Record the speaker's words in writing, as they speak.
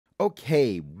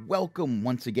Okay, welcome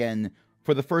once again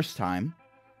for the first time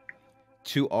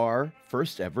to our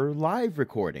first ever live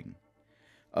recording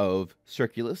of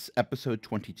Circulus, episode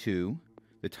 22.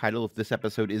 The title of this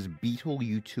episode is Beatle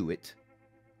You To It,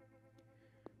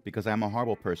 because I'm a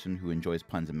horrible person who enjoys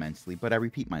puns immensely, but I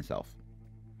repeat myself.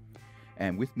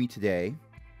 And with me today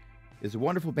is a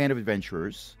wonderful band of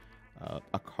adventurers.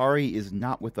 Akari is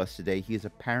not with us today. He is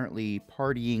apparently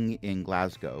partying in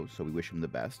Glasgow, so we wish him the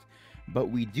best. But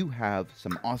we do have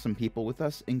some awesome people with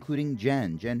us, including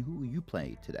Jen. Jen, who will you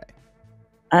play today?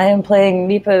 I am playing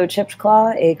Meepo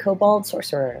Chippedclaw, a Kobold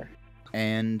Sorcerer.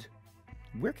 And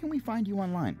where can we find you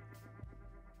online?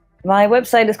 My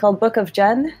website is called Book of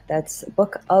Jen. That's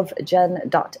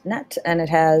bookofjen.net, and it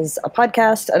has a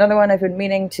podcast, another one I've been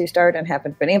meaning to start and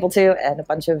haven't been able to, and a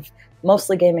bunch of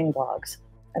mostly gaming blogs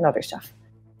and other stuff.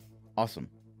 Awesome.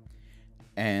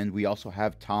 And we also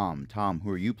have Tom. Tom,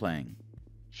 who are you playing?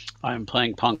 I'm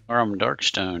playing Panqarim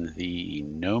Darkstone, the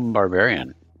Gnome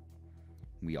Barbarian.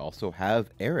 We also have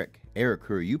Eric. Eric,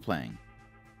 who are you playing?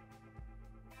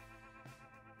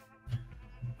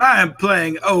 I'm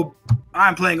playing Obaim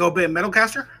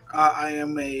Metalcaster. I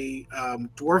am a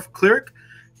Dwarf Cleric,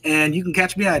 and you can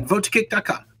catch me at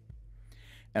votekick.com.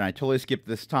 And I totally skipped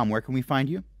this. Tom, where can we find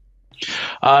you?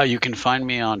 You can find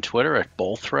me on Twitter at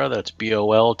Bolthra, that's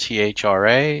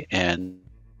Bolthra, and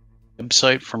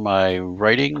website for my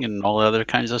writing and all the other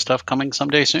kinds of stuff coming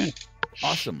someday soon.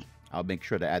 Awesome. I'll make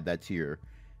sure to add that to your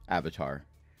avatar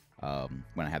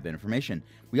when I have the information.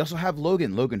 We also have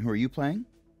Logan. Logan, who are you playing?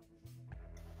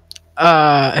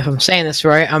 If I'm saying this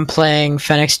right, I'm playing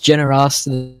Fenix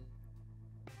Generos.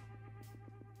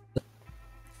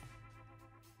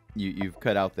 You've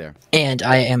cut out there. And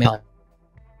I am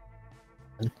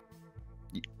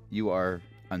You are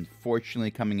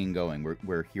unfortunately coming and going.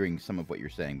 We're hearing some of what you're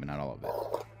saying, but not all of it.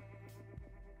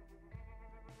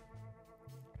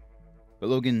 But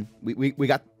Logan, we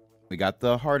got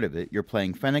the heart of it. You're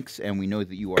playing Fenix, and we know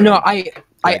that you are. No, I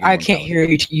can't hear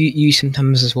you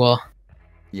sometimes as well.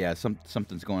 Yeah,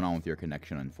 something's going on with your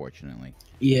connection, unfortunately.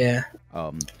 Yeah.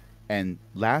 And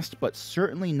last but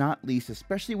certainly not least,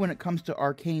 especially when it comes to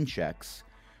arcane checks,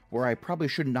 where I probably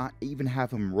should not even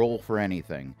have him roll for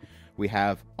anything, we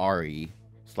have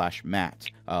Ari/Matt.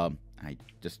 I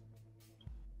just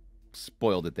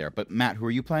spoiled it there. But Matt, who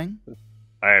are you playing?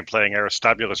 I am playing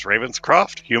Aristobulous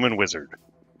Ravenscroft, Human Wizard.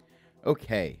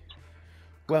 Okay.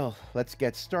 Well, let's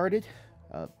get started.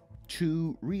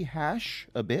 To rehash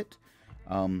a bit,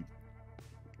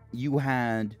 you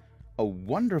had a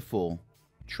wonderful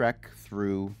trek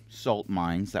through salt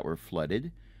mines that were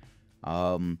flooded,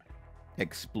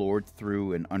 explored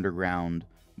through an underground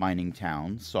mining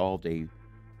town, solved a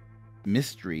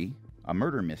mystery, a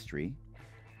murder mystery,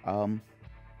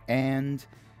 and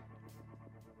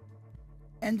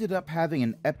ended up having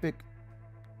an epic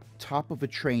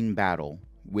top-of-a-train battle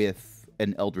with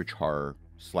an eldritch horror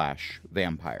 /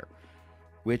 vampire,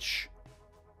 which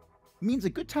means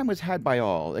a good time was had by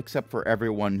all, except for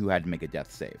everyone who had to make a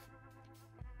death save.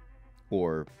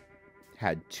 Or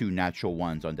had 2 natural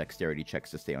ones on dexterity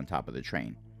checks to stay on top of the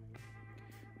train.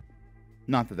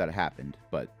 Not that that happened,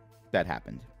 but that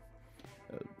happened.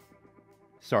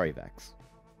 Sorry, Vex.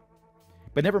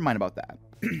 But never mind about that.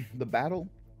 The battle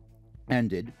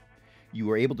ended. You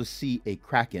were able to see a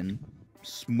kraken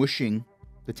smushing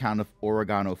the town of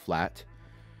Oregano Flat.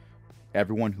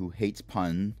 Everyone who hates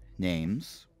pun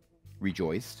names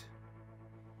rejoiced.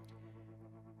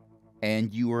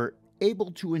 And you were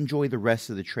able to enjoy the rest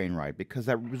of the train ride, because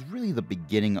that was really the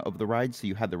beginning of the ride, so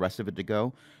you had the rest of it to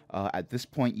go. At this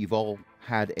point, you've all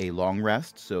had a long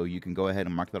rest, so you can go ahead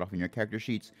and mark that off in your character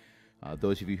sheets.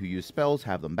 Those of you who use spells,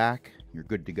 have them back. You're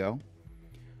good to go.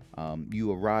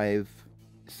 You arrive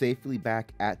safely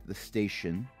back at the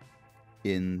station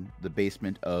in the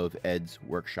basement of Ed's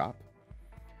workshop.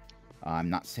 I'm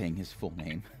not saying his full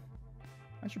name.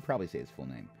 I should probably say his full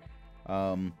name,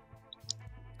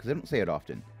 because I don't say it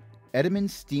often.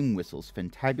 Edmund Steam Whistles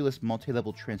Fantabulous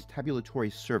Multi-Level Transtabulatory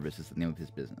Service is the name of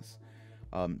his business.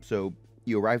 So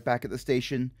you arrive back at the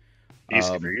station.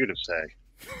 Easy for you to say.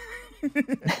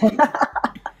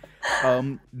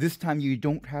 This time you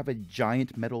don't have a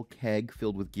giant metal keg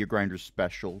filled with Gear Grinder's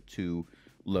special to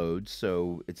load,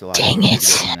 so it's a lot easier to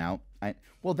get in and out.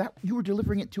 Well, that you were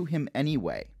delivering it to him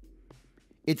anyway.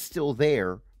 It's still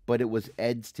there, but it was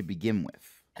Ed's to begin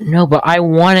with. No, but I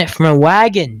want it from a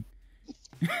wagon.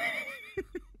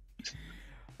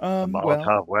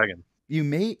 Molotov wagon. You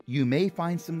may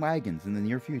find some wagons in the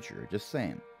near future. Just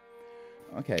saying.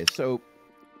 Okay, so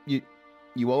you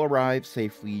all arrive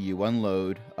safely. You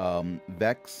unload.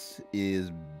 Vex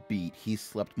is beat. He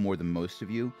slept more than most of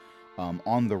you.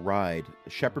 On the ride,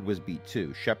 Shepard was beat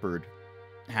too. Shepard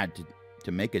had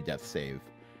to make a death save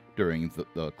during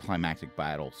the climactic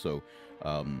battle, so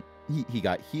he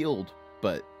got healed,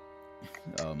 but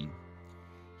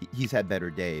he's had better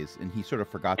days, and he sort of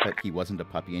forgot that he wasn't a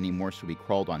puppy anymore, so he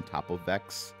crawled on top of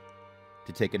Vex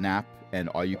to take a nap, and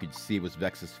all you could see was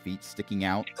Vex's feet sticking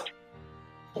out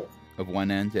of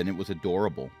one end, and it was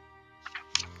adorable.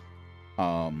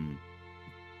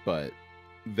 But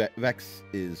Vex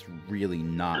is really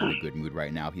not in a good mood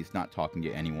right now. He's not talking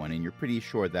to anyone, and you're pretty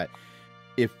sure that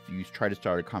if you try to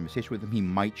start a conversation with him, he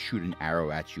might shoot an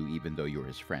arrow at you, even though you're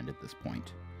his friend at this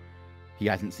point. He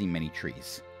hasn't seen many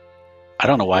trees. I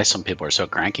don't know why some people are so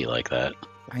cranky like that.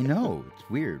 I know. It's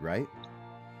weird, right?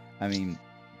 I mean,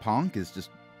 Ponk is just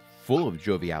full of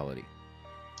joviality.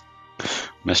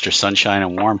 Mr. Sunshine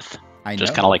and Warmth. I know.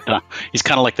 Just kind of like he's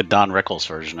kind of like the Don Rickles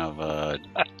version of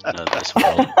this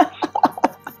world.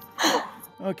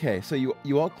 Okay, so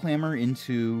you all clamber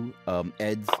into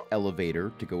Ed's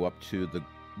elevator to go up to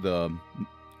the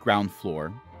ground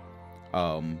floor,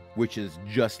 which is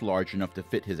just large enough to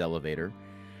fit his elevator.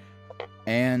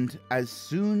 And as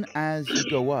soon as you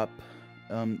go up,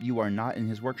 you are not in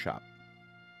his workshop.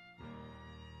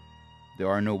 There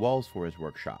are no walls for his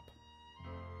workshop.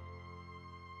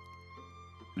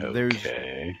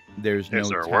 Okay. There's no Is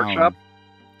there a town. workshop?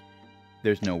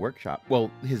 There's no workshop.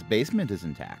 Well, his basement is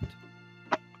intact.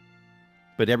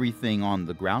 But everything on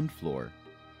the ground floor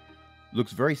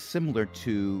looks very similar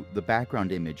to the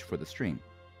background image for the stream.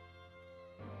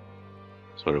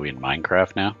 So what are we in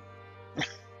Minecraft now?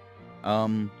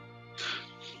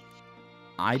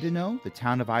 Idano, the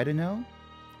town of Idano,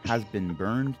 has been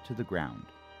burned to the ground.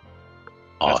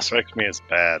 That Awesome. strikes me as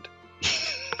bad.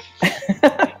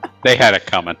 They had it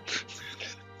coming.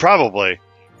 Probably.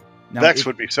 Now, Vex if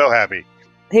would be so happy.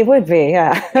 He would be,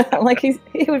 yeah. Like he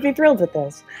would be thrilled with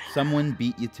this. someone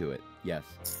beat you to it, yes.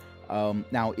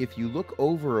 Now, if you look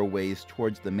over a ways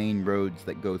towards the main roads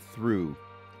that go through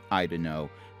Idano,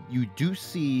 you do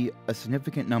see a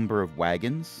significant number of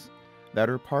wagons that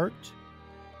are parked.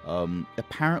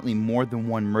 Apparently, more than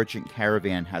one merchant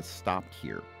caravan has stopped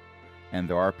here. And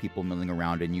there are people milling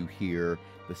around, and you hear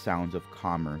the sounds of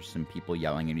commerce and people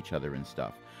yelling at each other and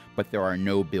stuff. But there are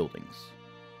no buildings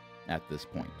at this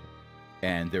point.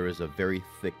 And there is a very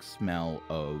thick smell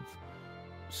of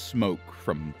smoke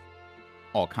from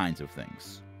all kinds of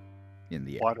things in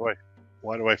the air.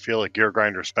 Why do I feel like Gear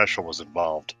Grinder Special was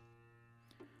involved?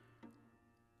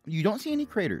 You don't see any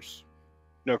craters.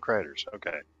 No craters.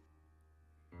 Okay.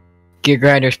 Gear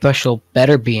Grinder Special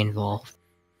better be involved.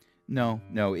 No.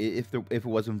 If it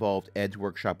was involved, Ed's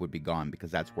workshop would be gone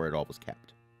because that's where it all was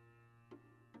kept.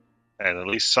 And at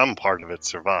least some part of it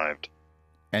survived.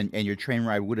 And your train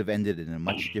ride would have ended in a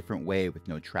much different way with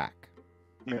no track.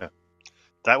 Yeah.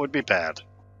 That would be bad.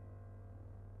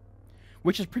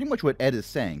 Which is pretty much what Ed is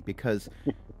saying, because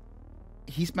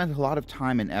he spent a lot of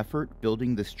time and effort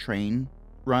building this train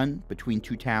run between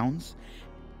two towns,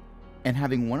 and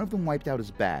having one of them wiped out is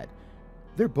bad.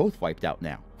 They're both wiped out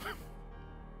now.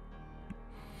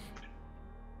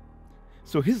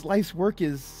 So his life's work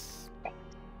is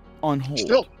on hold.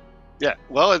 Still. Yeah.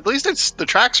 Well, at least the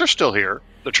tracks are still here.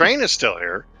 The train is still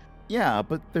here. Yeah,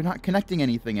 but they're not connecting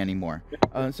anything anymore.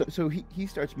 So he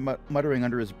starts muttering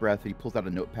under his breath. He pulls out a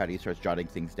notepad. He starts jotting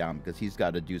things down because he's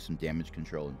got to do some damage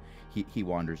control. And he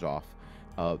wanders off.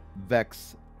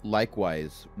 Vex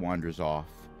likewise wanders off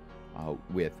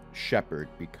with Shepard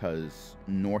because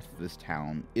north of this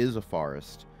town is a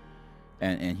forest,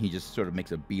 and he just sort of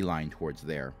makes a beeline towards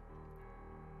there.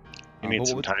 You need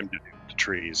some time to do the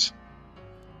trees.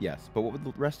 Yes, but what would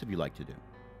the rest of you like to do?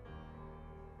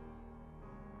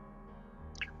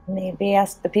 Maybe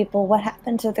ask the people what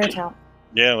happened to their town.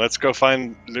 Yeah, let's go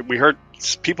find. We heard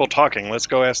people talking. Let's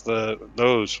go ask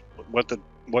those. What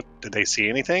did they see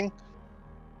anything?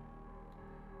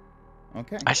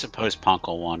 Okay. I suppose Ponk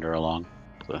will wander along.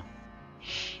 So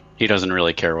he doesn't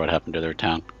really care what happened to their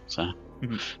town. So.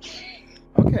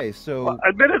 Okay, so... Well,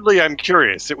 admittedly, I'm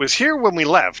curious. It was here when we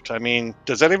left. I mean,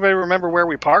 does anybody remember where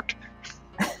we parked?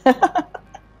 I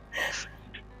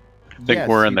think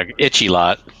we're in the itchy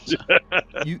lot.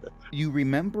 You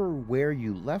remember where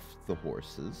you left the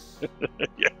horses?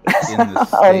 Yes. In the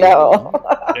Oh no!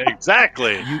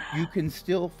 Exactly. You can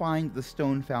still find the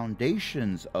stone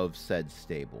foundations of said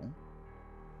stable,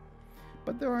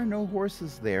 but there are no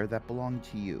horses there that belong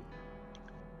to you.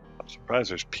 I'm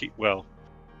surprised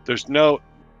there's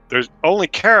there's only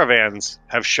caravans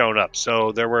have shown up.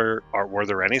 So were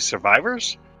there any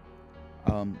survivors?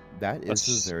 That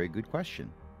is a very good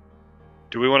question.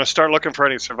 Do we want to start looking for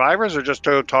any survivors, or just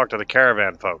to talk to the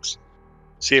caravan folks?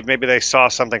 See if maybe they saw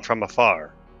something from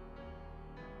afar.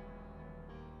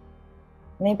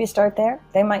 Maybe start there.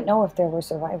 They might know if there were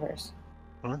survivors.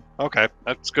 Okay,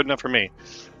 that's good enough for me.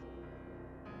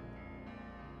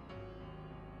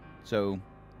 So,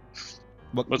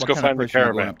 Let's what go kind find of the person are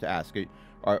you going caravan. up to ask?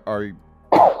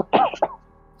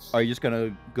 Are you just going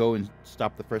to go and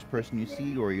stop the first person you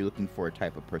see, or are you looking for a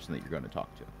type of person that you're going to talk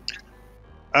to?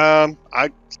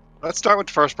 Let's start with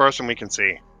the first person we can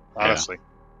see, honestly.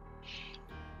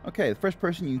 Okay, the first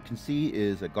person you can see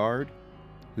is a guard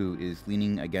who is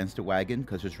leaning against a wagon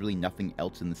because there's really nothing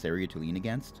else in this area to lean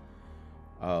against.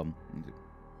 I'm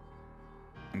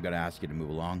going to ask you to move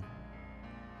along.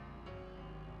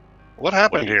 What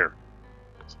happened here?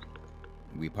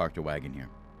 We parked a wagon here.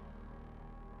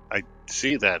 I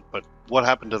see that, but what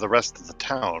happened to the rest of the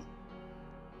town?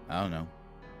 I don't know.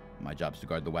 My job's to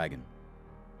guard the wagon.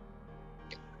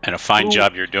 And a fine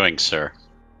job you're doing, sir.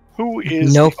 Who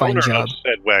is No the fine owner job. of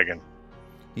said wagon?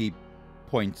 He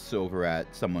points over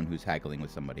at someone who's haggling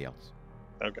with somebody else.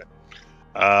 Okay.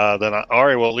 Then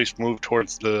Ari will at least move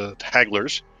towards the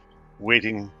hagglers,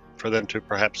 waiting for them to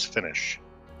perhaps finish.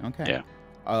 Okay.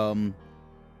 Yeah.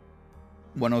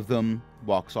 One of them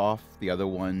walks off. The other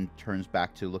one turns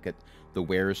back to look at the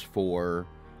wares for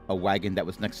a wagon that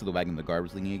was next to the wagon the guard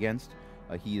was leaning against.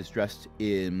 He is dressed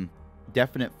in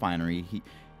definite finery.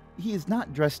 He is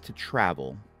not dressed to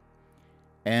travel,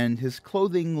 and his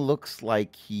clothing looks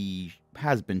like he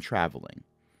has been traveling.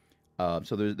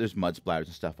 So there's mud splatters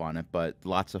and stuff on it, but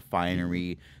lots of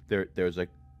finery. There's a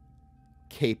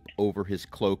cape over his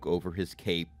cloak, over his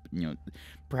cape. You know,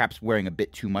 perhaps wearing a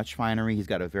bit too much finery. He's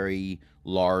got a very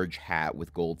large hat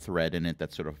with gold thread in it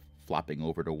that's sort of flopping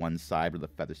over to one side with a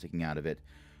feather sticking out of it.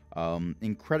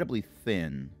 Incredibly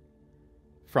thin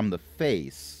from the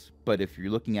face, but if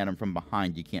you're looking at him from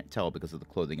behind, you can't tell because of the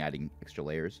clothing adding extra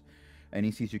layers. And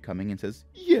he sees you coming and says,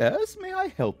 "Yes, may I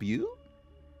help you?"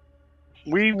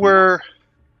 We were...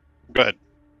 Good.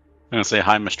 I'm going to say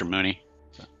hi, Mr. Mooney.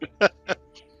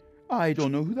 I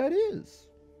don't know who that is.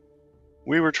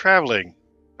 We were traveling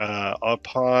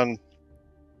upon...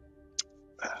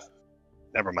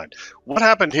 Never mind. What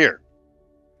happened here?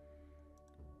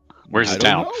 Where's I the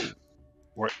don't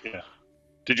town? Yeah.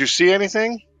 Did you see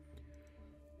anything?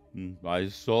 know. I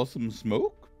saw some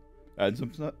smoke and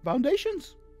some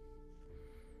foundations.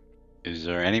 Is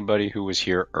there anybody who was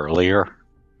here earlier?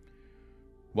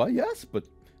 Why, yes, but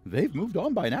they've moved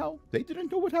on by now. They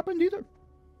didn't know what happened either.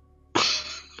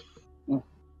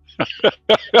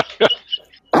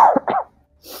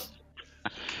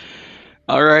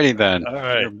 Alrighty then. All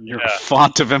right. Your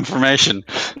font of information.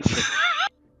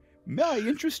 May I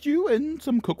interest you in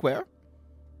some cookware?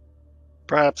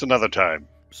 Perhaps another time.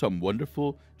 Some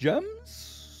wonderful gems?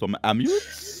 Some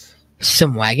amulets?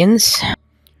 Some wagons?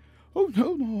 Oh,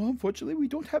 no, unfortunately, we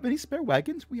don't have any spare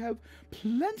wagons. We have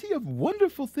plenty of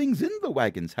wonderful things in the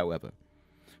wagons, however.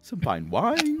 Some fine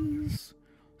wines,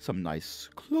 some nice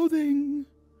clothing,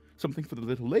 something for the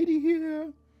little lady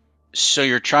here. So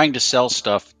you're trying to sell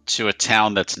stuff to a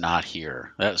town that's not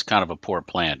here. That's kind of a poor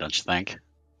plan, don't you think?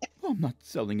 Well, I'm not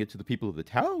selling it to the people of the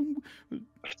town.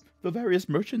 The various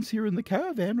merchants here in the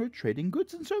caravan are trading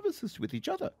goods and services with each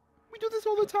other. We do this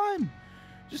all the time.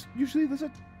 Just usually there's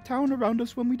a town around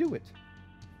us when we do it.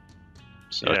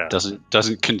 So Yeah.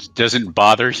 it doesn't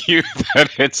bother you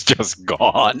that it's just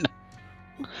gone.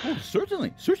 Oh,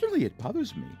 certainly it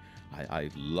bothers me. I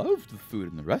love the food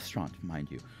in the restaurant, mind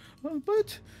you.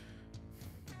 But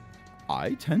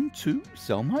I tend to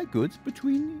sell my goods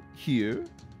between here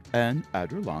and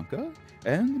Adrelanca,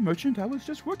 and the merchant I was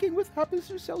just working with happens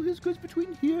to sell his goods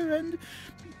between here and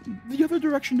the other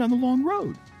direction down the long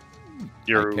road.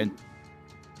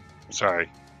 Sorry.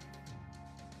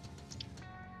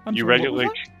 I'm You sorry, what was regularly...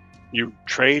 that? You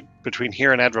trade between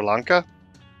here and Adrelanca?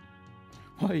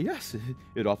 Why, yes,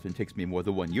 it often takes me more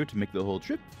than 1 year to make the whole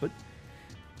trip, but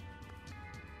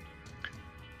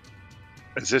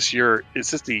Is this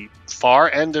the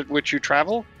far end at which you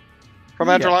travel from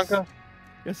Yes. Adrelanca?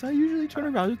 yes, I usually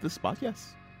turn around at this spot,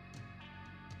 yes.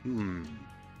 When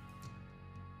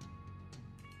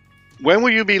will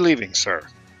you be leaving, sir?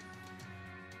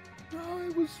 I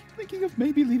was thinking of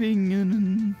maybe leaving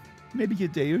in maybe a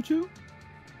day or two.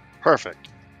 Perfect.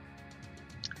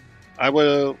 I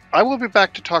will be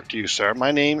back to talk to you, sir.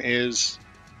 My name is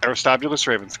Aristobulous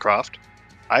Ravenscroft.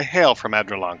 I hail from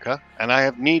Adrelanca, and I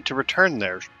have need to return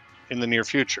there in the near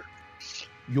future.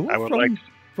 You're I would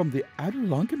from the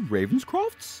Adrelancan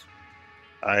Ravenscrofts?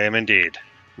 I am indeed.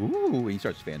 Ooh, he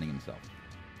starts fanning himself.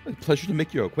 A pleasure to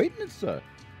make your acquaintance, sir.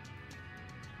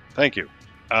 Thank you.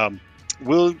 I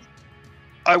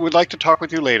would like to talk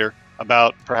with you later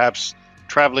about perhaps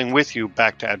traveling with you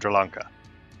back to Adrelanca.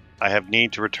 I have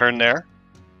need to return there,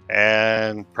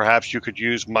 and perhaps you could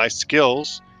use my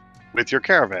skills with your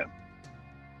caravan.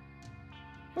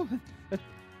 Oh,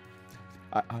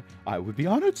 I would be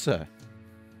honored, sir.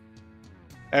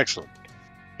 Excellent.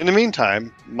 In the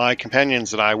meantime, my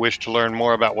companions and I wish to learn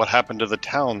more about what happened to the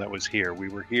town that was here. We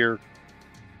were here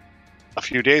a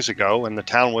few days ago, and the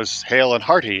town was hale and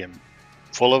hearty and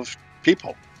full of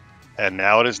people. And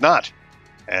now it is not.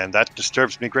 And that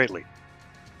disturbs me greatly.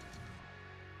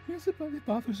 Yes, it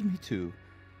bothers me too.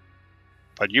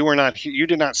 But you were not. You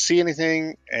did not see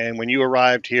anything, and when you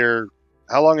arrived here,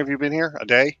 how long have you been here? A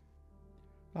day?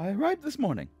 I arrived this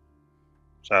morning.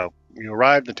 So you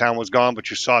arrived, the town was gone, but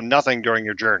you saw nothing during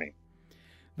your journey.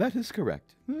 That is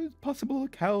correct. It's possible a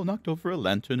cow knocked over a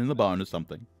lantern in the barn or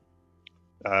something.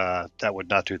 That would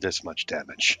not do this much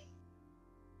damage.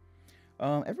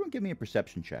 Everyone give me a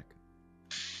perception check.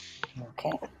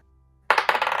 Okay.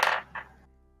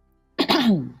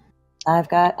 I've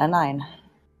got a 9.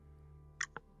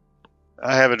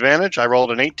 I have advantage. I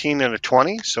rolled an 18 and a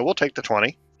 20, so we'll take the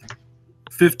 20.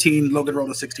 15. Logan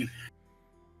rolled a 16.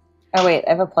 Oh, wait. I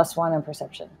have a +1 in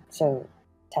perception. So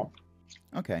 10.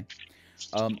 Okay.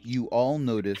 You all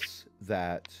notice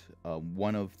that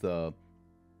one of the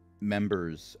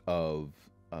members of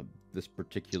this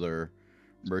particular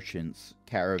merchant's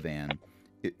caravan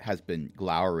has been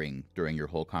glowering during your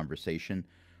whole conversation.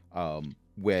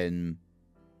 When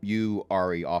you,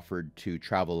 Ari, offered to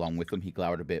travel along with him, he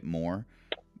glowered a bit more.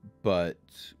 But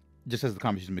just as the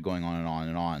conversation has been going on and on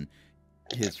and on,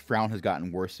 his frown has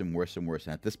gotten worse and worse and worse.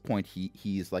 And at this point,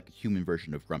 he's like a human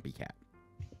version of Grumpy Cat.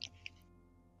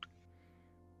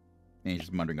 And he's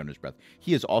just muttering under his breath.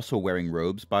 He is also wearing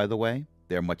robes, by the way.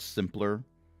 They're much simpler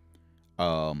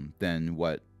than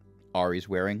what Ari's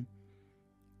wearing.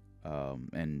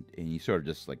 And he sort of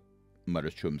just like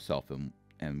mutters to himself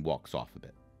and walks off a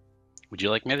bit. Would you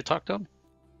like me to talk to him?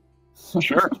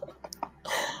 Sure.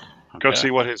 Okay. Go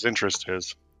see what his interest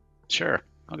is. Sure.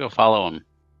 I'll go follow him.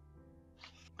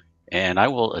 And I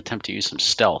will attempt to use some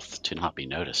stealth to not be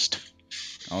noticed.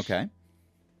 Okay.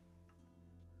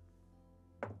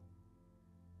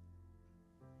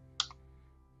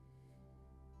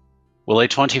 Will a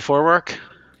 24 work?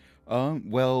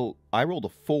 Well, I rolled a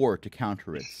 4 to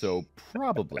counter it, so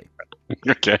probably.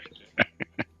 Okay.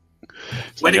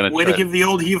 So way to give the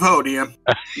old heave-ho, DM.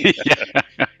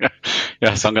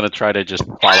 Yeah, so I'm going to try to just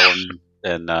follow him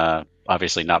and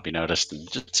obviously not be noticed and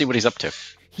just see what he's up to.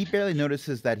 He barely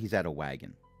notices that he's at a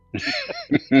wagon.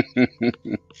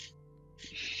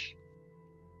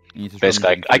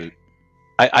 Basically,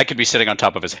 I could be sitting on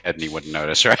top of his head and he wouldn't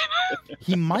notice, right?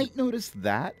 He might notice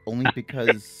that only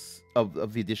because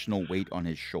of the additional weight on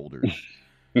his shoulders.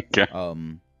 Okay.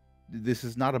 This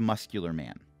is not a muscular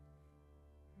man.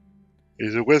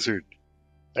 He's a wizard.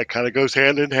 That kind of goes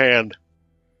hand in hand.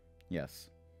 Yes.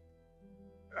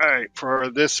 All right, for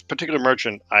this particular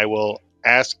merchant, I will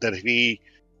ask that if he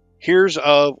hears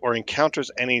of or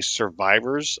encounters any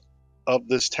survivors of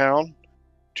this town,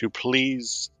 to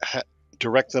please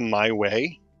direct them my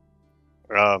way.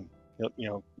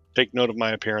 Take note of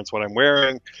my appearance, what I'm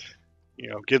wearing.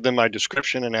 Give them my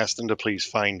description and ask them to please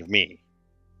find me.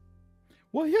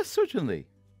 Well, yes, certainly.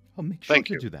 I'll make sure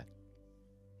to do that.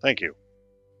 Thank you.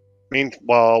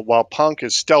 While Punk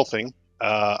is stealthing,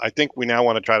 I think we now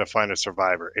want to try to find a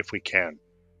survivor, if we can.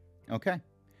 Okay.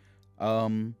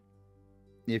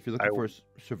 If you're looking for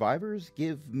survivors,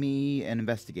 give me an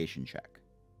investigation check.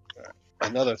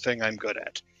 Another thing I'm good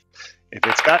at. If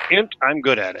it's got int, I'm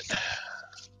good at it.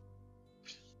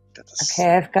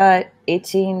 Okay, I've got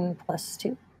 18 plus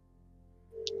 2.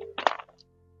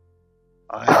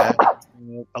 I have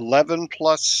 11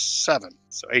 plus 7,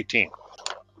 so 18.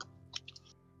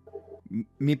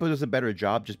 Meepo does a better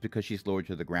job just because she's lowered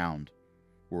to the ground,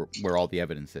 where all the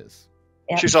evidence is.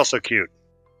 Yep. She's also cute.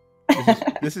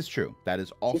 This is true. That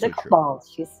is also She's a true. kobold.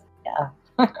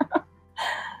 Yeah.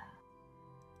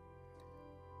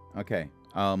 Okay.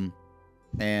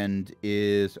 And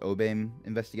is Obaim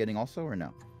investigating also, or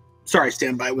no? Sorry,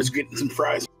 standby. I was getting some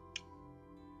fries.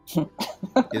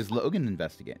 Is Logan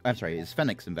investigating? I'm sorry. Is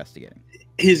Fenix investigating?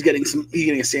 He's getting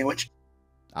a sandwich.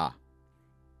 Ah.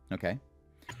 Okay.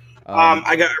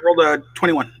 I rolled a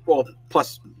 21. Well,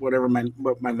 plus whatever my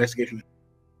investigation is,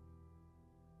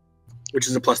 which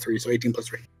is a +3, so 18 plus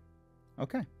 3.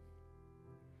 Okay.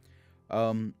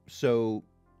 So,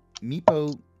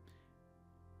 Meepo,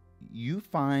 you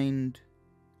find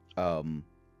a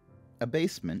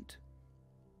basement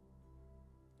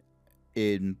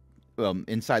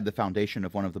inside the foundation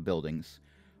of one of the buildings.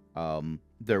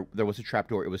 There was a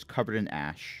trapdoor. It was covered in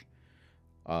ash.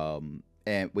 And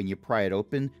and when you pry it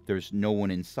open, there's no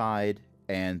one inside,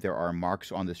 and there are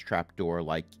marks on this trapdoor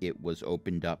like it was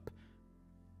opened up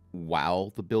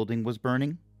while the building was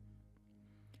burning.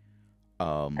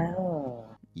 Oh.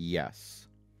 Yes.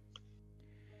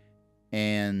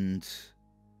 And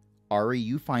Ari,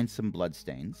 you find some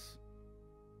bloodstains.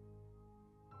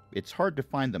 It's hard to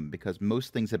find them because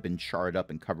most things have been charred up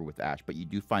and covered with ash, but you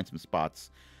do find some spots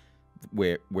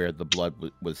where the blood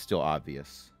was still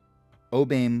obvious.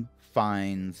 Obaim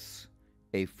finds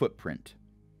a footprint.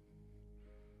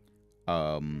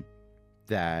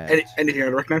 That anything I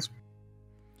recognize?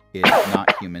 It's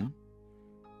not human.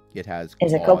 It has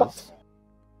claws. Is it Kobold?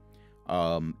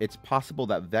 It's possible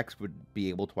that Vex would be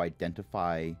able to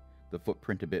identify the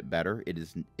footprint a bit better. It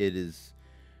is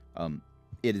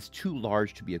too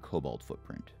large to be a Kobold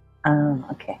footprint.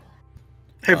 Okay.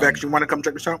 Hey, Vex, you want to come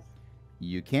check this out?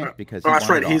 You can't because that's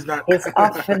right. He's not. He's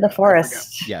off in the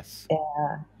forest. Yes.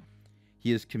 Yeah.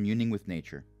 He is communing with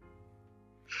nature.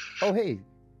 Oh, hey,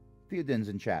 Theoden's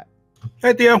in chat.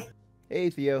 Hey, Theo.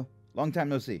 Hey, Theo. Long time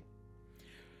no see.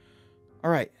 All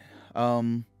right.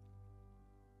 But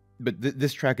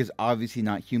this track is obviously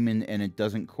not human, and it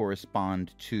doesn't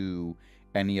correspond to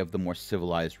any of the more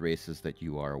civilized races that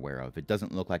you are aware of. It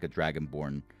doesn't look like a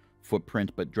Dragonborn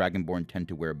footprint, but Dragonborn tend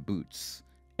to wear boots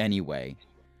anyway.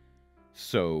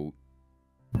 So,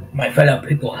 My fellow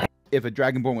people. if a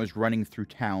Dragonborn was running through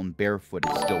town barefoot,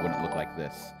 it still wouldn't look like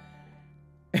this.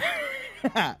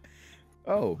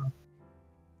 Oh.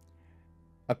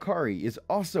 Akari is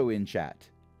also in chat,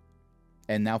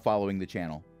 and now following the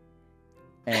channel.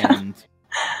 And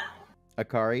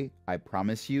Akari, I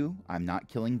promise you, I'm not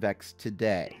killing Vex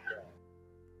today.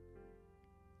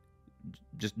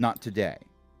 Just not today.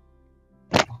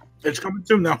 It's coming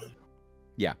soon, though.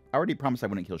 Yeah, I already promised I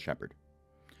wouldn't kill Shepard.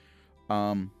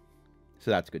 So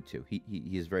that's good too. He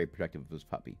is very protective of his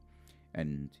puppy,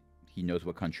 and he knows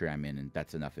what country I'm in, and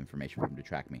that's enough information for him to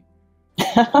track me.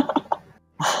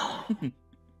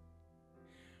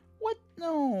 What?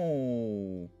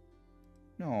 No.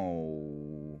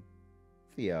 No.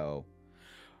 Theo.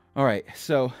 All right,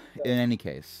 so in any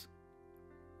case,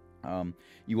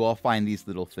 you all find these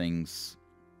little things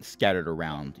scattered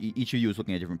around. Each of you is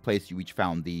looking at a different place. You each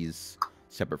found these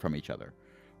separate from each other.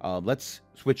 Let's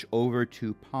switch over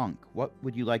to Panq. What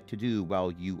would you like to do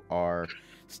while you are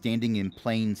standing in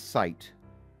plain sight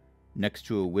next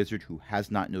to a wizard who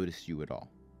has not noticed you at all?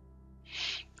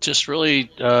 Just really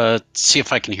see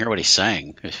if I can hear what he's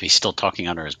saying, if he's still talking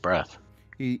under his breath.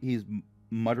 He's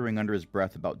muttering under his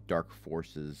breath about dark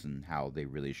forces and how they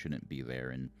really shouldn't be there,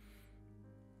 and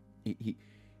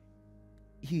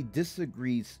he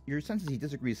disagrees. Your sense is he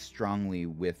disagrees strongly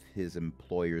with his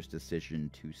employer's decision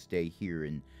to stay here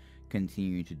and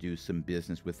continue to do some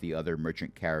business with the other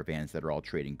merchant caravans that are all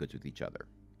trading goods with each other.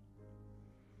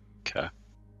 Okay.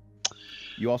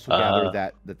 You also gather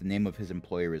that the name of his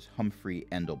employer is Humphrey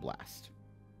Endelblast.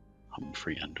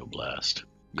 Humphrey Endelblast.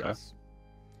 Okay. Yes.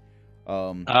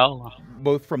 Oh.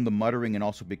 Both from the muttering and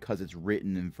also because it's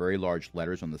written in very large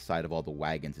letters on the side of all the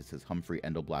wagons, it says Humphrey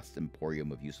Endelblast's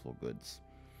Emporium of Useful Goods.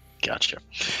 Gotcha.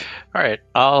 All right.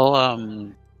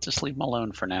 I'll just leave him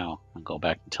alone for now and go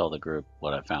back and tell the group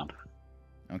what I found.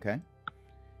 Okay.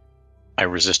 I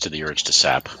resisted the urge to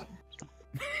sap.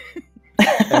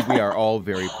 And we are all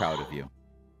very proud of you.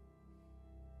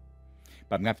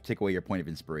 But I'm going to have to take away your point of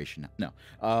inspiration now.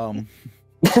 No.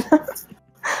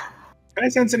 Can I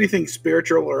sense anything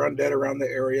spiritual or undead around the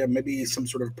area? Maybe some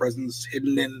sort of presence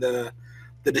hidden in the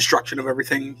destruction of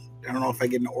everything? I don't know if I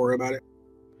get an aura about it.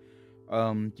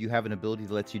 Do you have an ability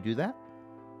that lets you do that?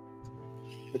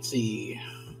 Let's see.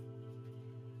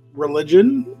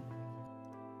 Religion?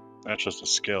 That's just a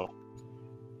skill.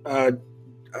 I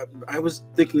was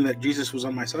thinking that Jesus was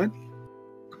on my side.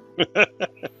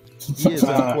 He is,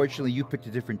 unfortunately, you picked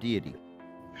a different deity.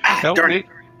 Help me.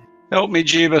 Help me,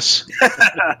 Jeebus.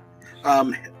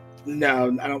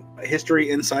 No, I don't. History,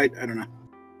 insight, I don't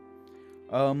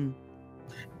know.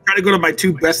 Try to go to my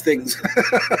two best things.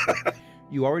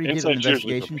 You already did an Insight's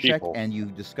usually investigation for check, people. and you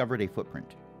discovered a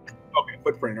footprint. Okay,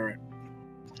 footprint, all right.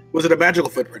 Was it a magical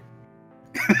footprint?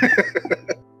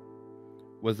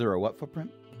 Was there a what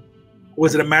footprint?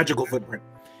 Was it a magical footprint?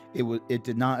 It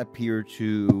did not appear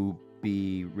to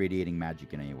be radiating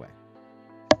magic in any way.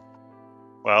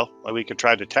 Well, we could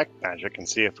try detect magic and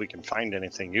see if we can find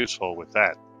anything useful with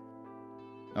that.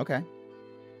 Okay.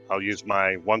 I'll use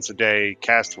my once a day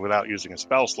cast without using a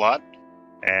spell slot,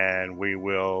 and we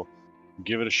will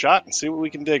give it a shot and see what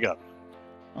we can dig up.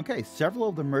 Okay, several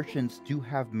of the merchants do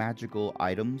have magical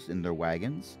items in their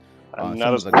wagons. I'm Some not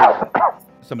of as the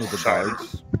Sorry.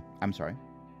 guards. I'm sorry.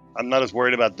 I'm not as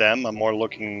worried about them. I'm more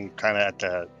looking kind of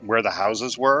at where the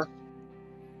houses were,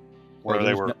 where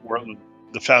they were, where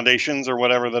the foundations or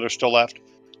whatever that are still left.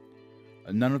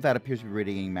 None of that appears to be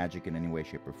radiating magic in any way,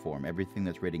 shape, or form. Everything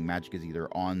that's radiating magic is either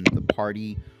on the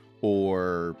party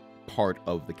or part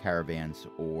of the caravans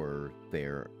or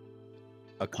their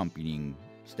accompanying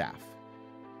staff.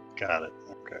 Got it.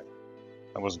 Okay.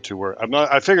 I wasn't too worried.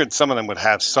 I figured some of them would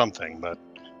have something, but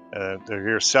they're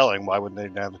here selling. Why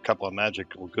wouldn't they have a couple of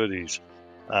magical goodies?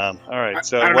 All right.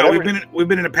 So I don't know. We've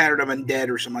been in a pattern of undead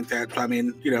or something like that. So I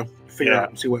mean, figure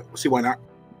out, see why not.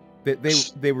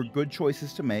 They were good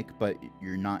choices to make, but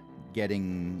you're not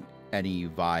getting any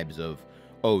vibes of,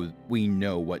 oh, we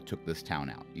know what took this town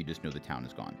out. You just know the town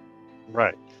is gone.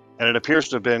 Right. And it appears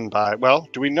to have been by, well,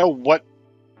 do we know what,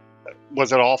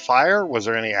 was it all fire? Was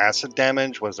there any acid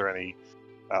damage? Was there any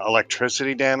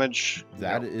electricity damage?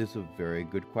 That is a very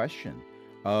good question.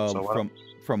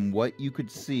 From what you could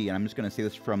see, and I'm just going to say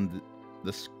this from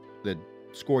the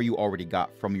score you already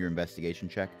got from your investigation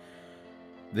check,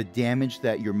 the damage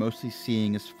that you're mostly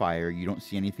seeing is fire. You don't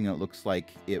see anything that looks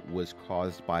like it was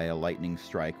caused by a lightning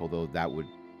strike, although that would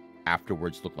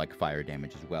afterwards look like fire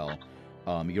damage as well.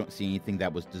 You don't see anything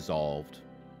that was dissolved.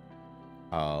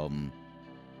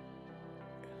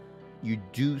 You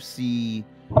do see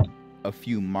a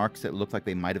few marks that look like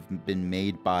they might have been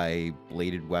made by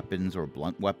bladed weapons or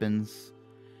blunt weapons.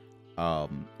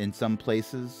 In some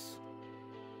places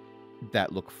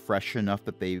that look fresh enough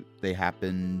that they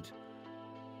happened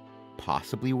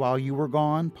possibly while you were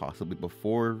gone, possibly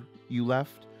before you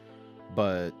left,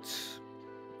 but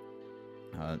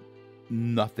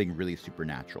nothing really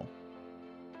supernatural.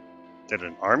 Did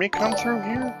an army come through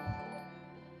here?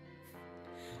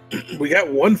 We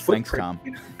got one footprint. Thanks, Tom.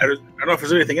 I don't know if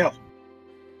there's anything else.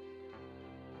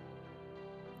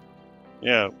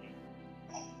 Yeah.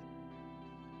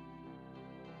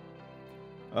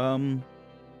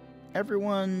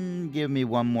 Everyone give me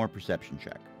one more perception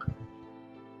check.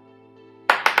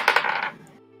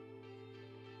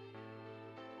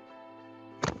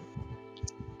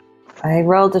 I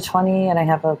rolled a 20 and I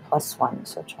have a +1,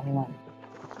 so 21.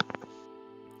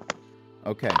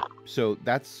 Okay, so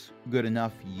that's good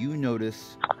enough. You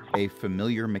notice a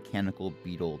familiar mechanical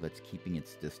beetle that's keeping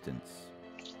its distance.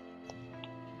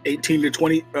 18 to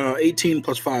 20, 18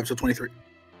 plus 5, so 23.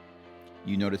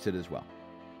 You notice it as well.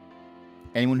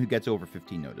 Anyone who gets over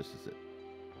 15 notices it.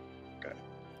 Okay.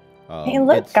 Hey,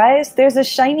 look, guys, there's a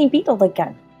shiny beetle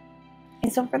again.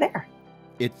 It's over there.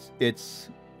 It's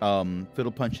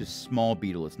Fiddle Punch's small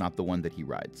beetle. It's not the one that he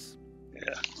rides.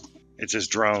 Yeah, it's his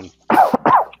drone.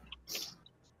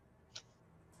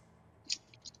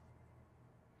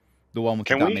 The one with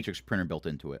the dot matrix printer built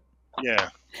into it. Yeah.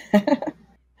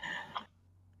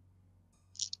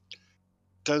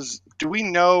 Do we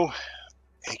know?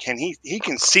 Can he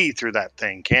can see through that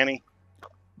thing? Can he?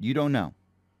 You don't know.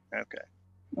 Okay.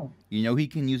 You know he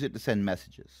can use it to send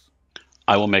messages.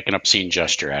 I will make an obscene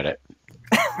gesture at it.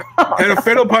 Hey,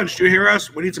 Fiddle Punch, do you hear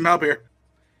us? We need some help here.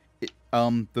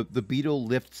 The beetle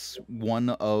lifts one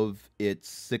of its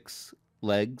 6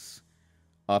 legs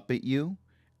up at you,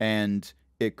 and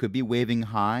it could be waving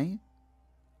hi,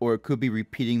 or it could be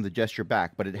repeating the gesture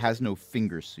back, but it has no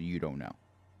fingers, so you don't know.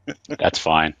 That's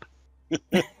fine.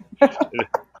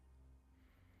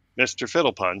 Mr.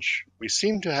 Fiddle Punch, we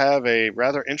seem to have a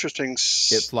rather interesting...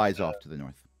 It flies off to the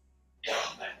north.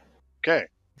 Okay.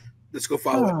 Let's go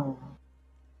follow it.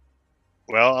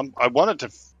 Well, I wanted to...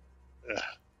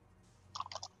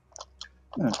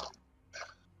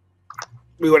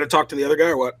 We want to talk to the other guy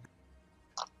or what?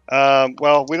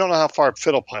 Well, we don't know how far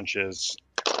Fiddle Punch is.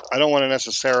 I don't want to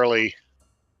necessarily...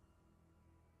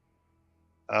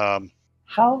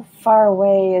 How far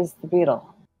away is the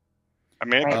beetle? I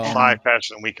mean, it can fly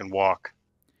faster than we can walk.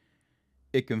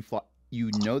 It can fly.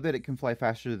 You know that it can fly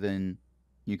faster than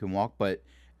you can walk, but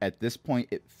at this point,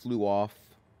 it flew off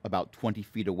about 20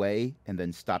 feet away and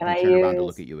then stopped and turned around to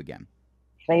look at you again.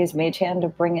 Can I use Mage Hand to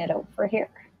bring it over here?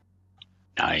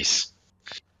 Nice.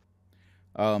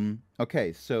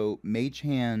 Okay, so Mage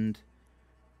Hand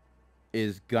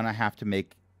is gonna have to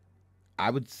make, I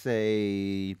would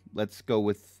say, let's go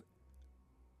with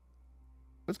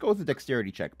a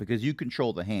dexterity check, because you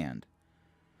control the hand.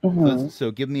 Mm-hmm.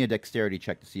 So give me a dexterity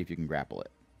check to see if you can grapple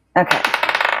it. Okay.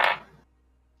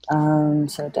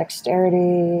 So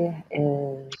dexterity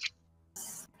is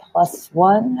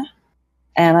 +1,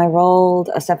 and I rolled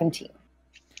a 17.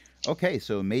 Okay,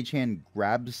 so Mage Hand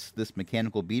grabs this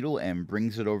mechanical beetle and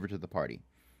brings it over to the party.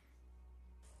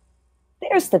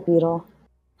 There's the beetle.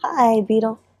 Hi,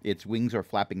 beetle. Its wings are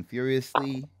flapping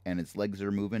furiously, and its legs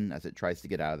are moving as it tries to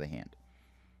get out of the hand.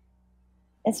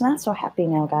 It's not so happy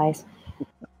now, guys.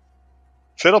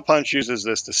 Fiddle Punch uses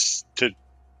this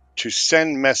to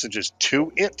send messages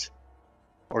to it,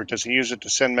 or does he use it to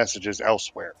send messages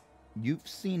elsewhere? You've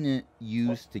seen it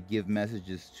used to give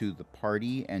messages to the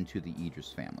party and to the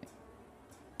Idris family.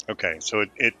 Okay, so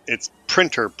its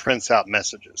printer prints out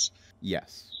messages.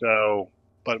 Yes. So,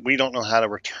 but we don't know how to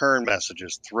return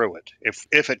messages through it,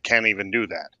 if it can even do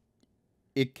that.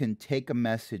 It can take a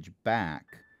message back,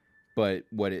 but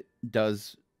what it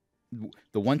does,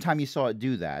 the one time you saw it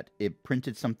do that, it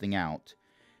printed something out.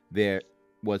 There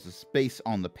was a space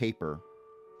on the paper,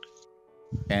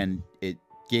 and it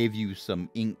gave you some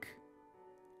ink,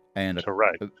 and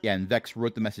and Vex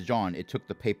wrote the message on. It took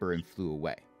the paper and flew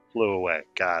away.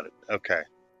 Got it. Okay.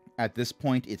 At this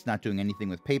point, it's not doing anything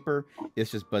with paper.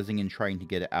 It's just buzzing and trying to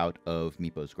get it out of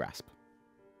Meepo's grasp.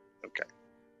 Okay.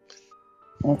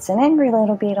 It's an angry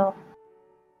little beetle.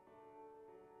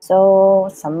 So,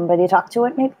 somebody talk to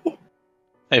it, maybe?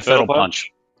 Hey, Fiddle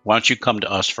Punch, why don't you come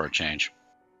to us for a change?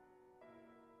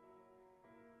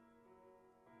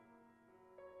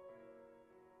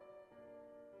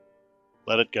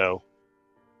 Let it go.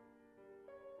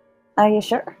 Are you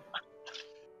sure?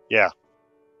 Yeah.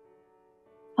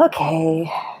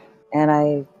 Okay. And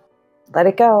I let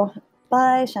it go.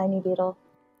 Bye, shiny beetle.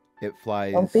 It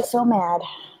flies. Don't be so mad.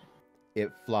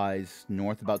 It flies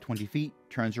north about 20 feet,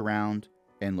 turns around,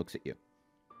 and looks at you.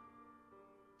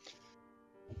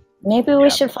 Maybe we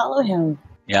should follow him.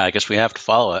 Yeah, I guess we have to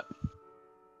follow it.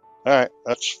 All right,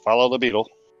 let's follow the beetle.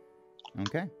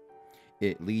 Okay.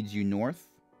 It leads you north,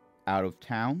 out of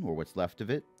town, or what's left of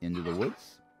it, into the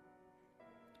woods.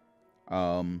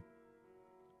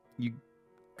 You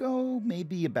go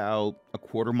maybe about a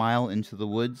quarter mile into the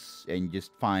woods, and you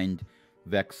just find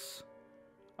Vex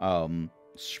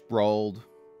sprawled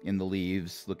in the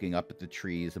leaves, looking up at the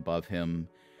trees above him,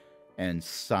 and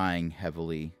sighing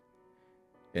heavily,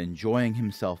 enjoying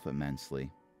himself immensely,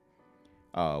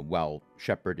 while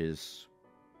Shepherd is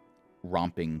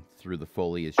romping through the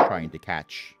foliage trying to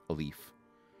catch a leaf.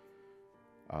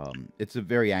 It's a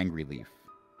very angry leaf,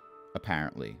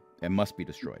 apparently. It must be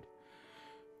destroyed.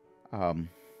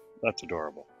 That's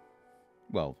adorable.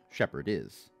 Well, Shepherd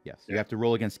is, yes. Yeah. You have to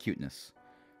roll against cuteness.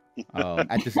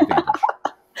 At disadvantage.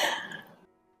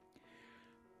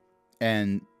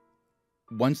 And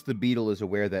once the beetle is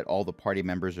aware that all the party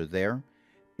members are there,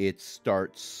 it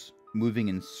starts moving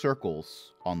in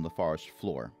circles on the forest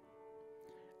floor.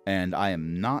 And I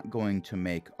am not going to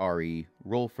make Ari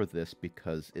roll for this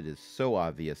because it is so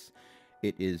obvious.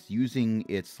 It is using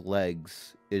its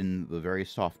legs in the very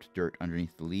soft dirt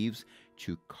underneath the leaves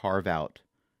to carve out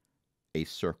a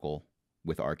circle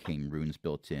with arcane runes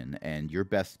built in. And your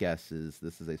best guess is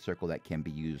this is a circle that can be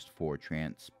used for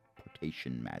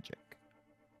transportation magic.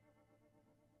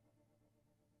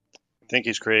 I think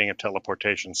he's creating a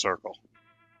teleportation circle.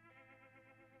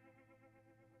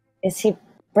 Is he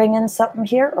bringing something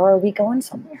here, or are we going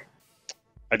somewhere?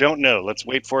 I don't know. Let's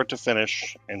wait for it to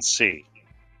finish and see.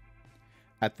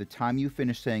 At the time you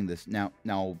finish saying this, now,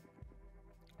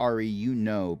 Ari, you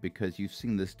know, because you've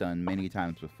seen this done many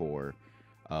times before,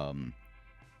 in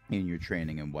your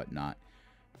training and whatnot,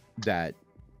 that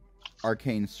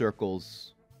arcane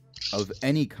circles of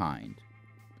any kind,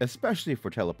 especially for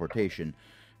teleportation,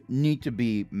 need to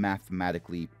be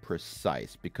mathematically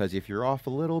precise, because if you're off a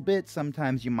little bit,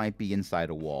 sometimes you might be inside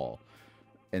a wall,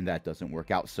 and that doesn't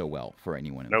work out so well for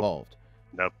anyone involved.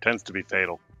 Nope, tends to be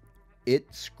fatal.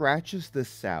 It scratches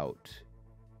this out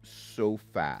so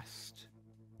fast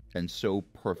and so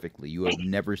perfectly. You have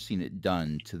never seen it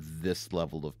done to this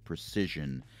level of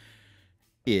precision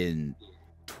in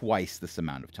twice this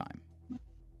amount of time.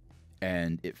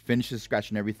 And it finishes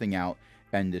scratching everything out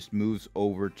and just moves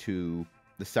over to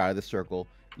the side of the circle,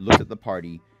 looks at the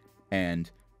party, and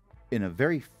in a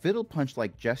very Fiddle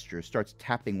Punch-like gesture starts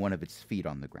tapping one of its feet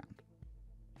on the ground.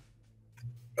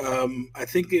 I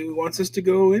think it wants us to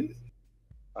go in.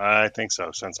 I think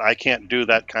so, since I can't do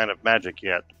that kind of magic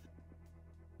yet.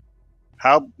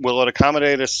 How will it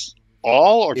accommodate us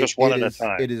all, or just one at a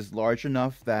time? It is large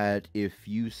enough that if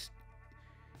you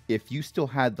still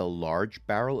had the large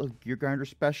barrel of Gear Grinder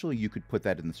special, you could put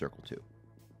that in the circle too.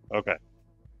 Okay.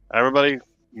 Everybody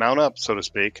mount up, so to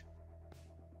speak.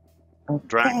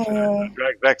 Okay.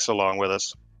 Drag Vex along with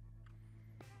us.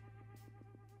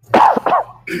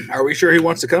 Are we sure he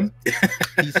wants to come?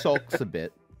 He sulks a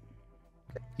bit.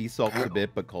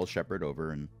 But calls Shepherd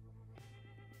over, and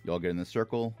you all get in the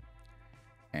circle,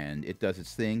 and it does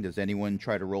its thing. Does anyone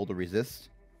try to roll to resist?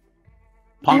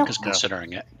 Punk is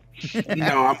considering it.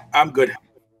 No, I'm good.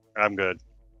 I'm good.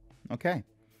 Okay.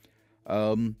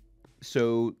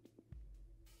 So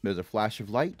there's a flash of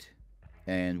light,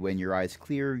 And when your eyes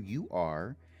clear, you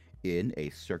are in a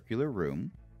circular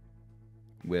room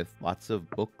with lots of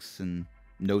books and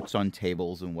notes on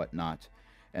tables and whatnot,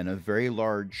 and a very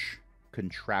large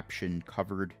contraption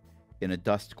covered in a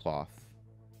dust cloth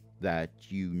that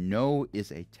you know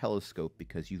is a telescope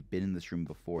because you've been in this room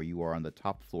before. You are on the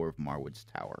top floor of Marwood's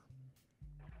tower.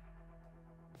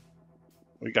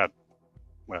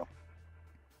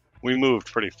 We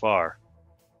moved pretty far.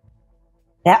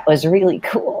 That was really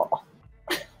cool.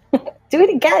 Do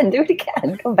it again.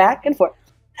 Go back and forth.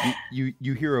 You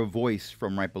hear a voice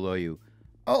from right below you.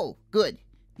 Oh, good.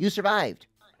 You survived.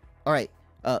 All right.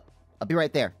 I'll be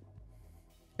right there.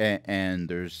 And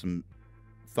there's some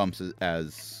thumps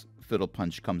as Fiddle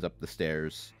Punch comes up the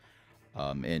stairs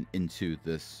and into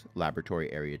this laboratory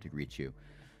area to greet you.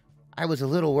 I was a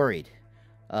little worried.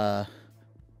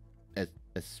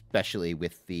 Especially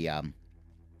with the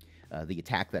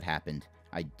attack that happened.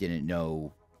 I didn't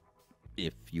know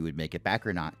if you would make it back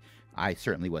or not. I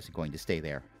certainly wasn't going to stay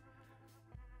there.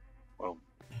 Well,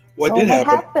 What did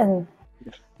happen?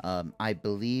 happened? I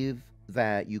believe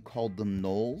that you called them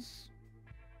gnolls.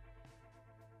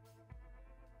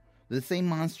 The same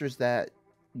monsters that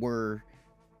were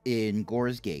in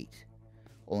Gore's Gate.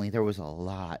 Only there was a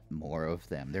lot more of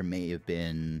them. There may have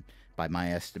been, by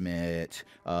my estimate,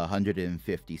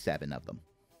 157 of them.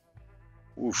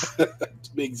 oof. To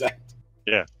be exact.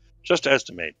 Just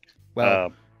estimate.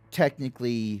 Well,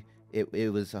 technically,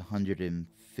 it was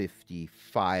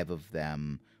 155 of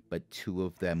them, but 2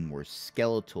 of them were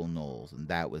skeletal gnolls, and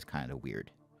that was kind of weird.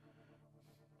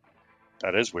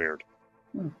 That is weird.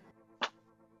 Hmm.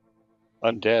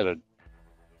 Undead.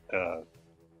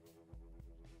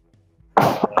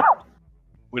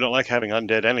 We don't like having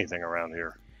undead anything around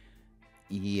here.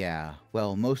 Yeah,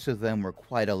 well, most of them were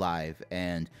quite alive,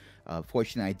 and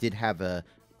fortunately, I did have a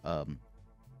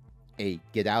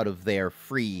get out of there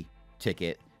free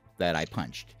ticket that I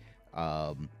punched.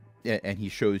 And he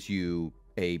shows you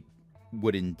a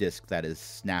wooden disc that is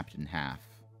snapped in half.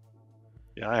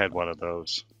 Yeah, I had one of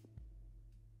those.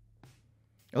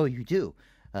 Oh, you do?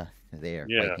 They're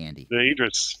Yeah, quite handy. the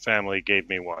Idris family gave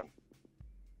me one.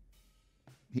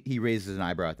 He raises an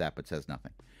eyebrow at that, but says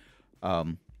nothing.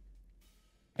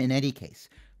 In any case,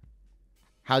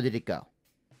 how did it go?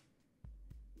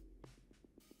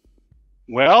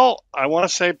 Well, I want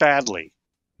to say badly.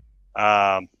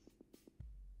 Husan,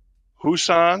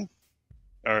 Husan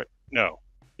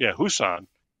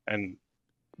and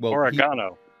Well,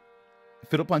 Oregano.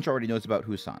 Fiddle Punch already knows about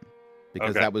Husan,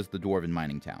 because Okay. that was the dwarven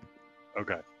mining town.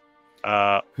 Okay.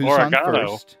 Husan Oregano.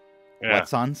 first, Yeah.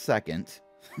 What's second.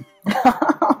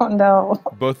 Oh no.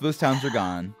 Both of those towns are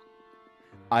gone.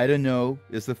 Idano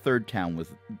is the third town.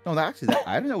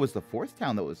 Idano was the 4th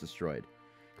town that was destroyed,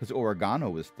 because Oregano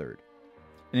was 3rd.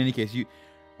 In any case, you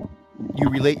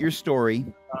relate your story.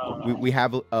 We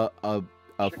have a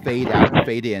fade out and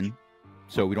fade in,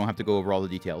 so we don't have to go over all the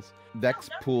details. Vex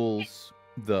pulls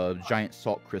the giant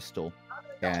salt crystal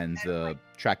and the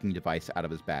tracking device out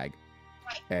of his bag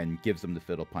and gives them the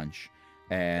Fiddle Punch.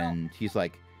 And he's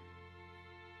like,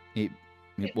 I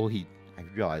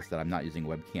realized that I'm not using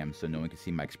webcam, so no one can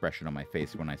see my expression on my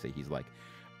face when I say he's like.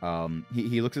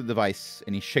 He looks at the device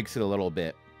and he shakes it a little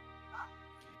bit.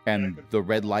 And the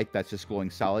red light that's just glowing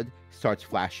solid starts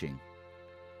flashing.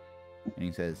 And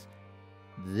he says,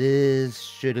 "This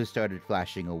should have started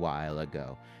flashing a while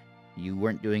ago. You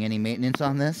weren't doing any maintenance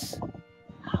on this?"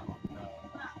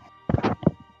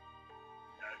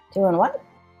 Doing what?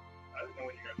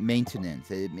 Maintenance.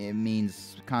 It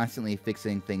means constantly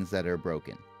fixing things that are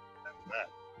broken,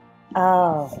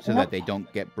 Oh. so that they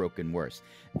don't get broken worse.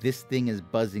 This thing is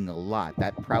buzzing a lot.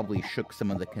 That probably shook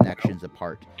some of the connections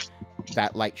apart.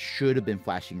 That light should have been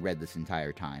flashing red this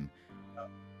entire time.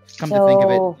 Come to think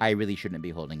of it, I really shouldn't be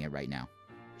holding it right now.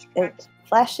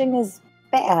 Flashing is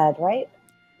bad, right?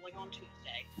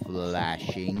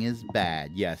 Flashing is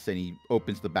bad. Yes, and he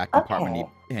opens the back compartment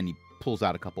and he pulls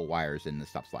out a couple wires and it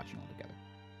stops flashing altogether.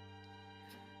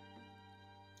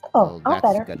 Oh, Well,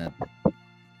 better.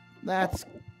 That's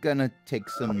gonna take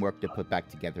some work to put back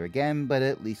together again, but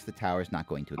at least the tower's not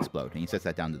going to explode. And he sets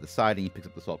that down to the side and he picks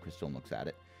up the salt crystal and looks at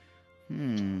it.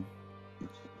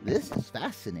 This is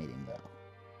fascinating, though.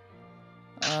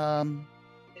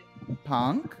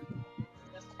 Punk?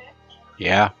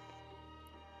 Yeah.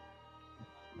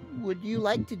 Would you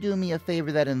like to do me a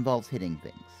favor that involves hitting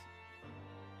things?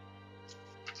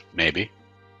 Maybe.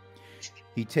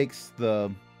 He takes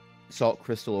the salt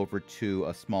crystal over to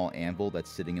a small anvil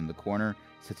that's sitting in the corner,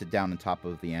 sets it down on top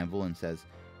of the anvil, and says,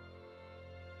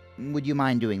 "Would you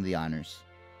mind doing the honors?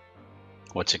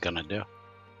 What's it gonna do?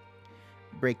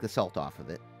 Break the salt off of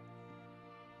it."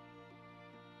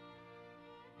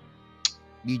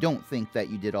 You don't think that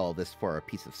you did all this for a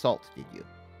piece of salt, did you?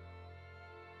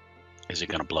 Is it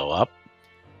going to blow up?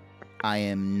 I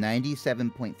am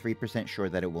 97.3% sure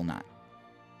that it will not.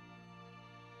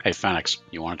 Hey, Fenix,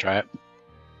 you want to try it?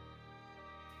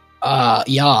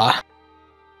 Yeah.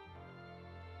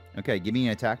 Okay, give me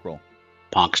an attack roll.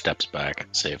 Ponk steps back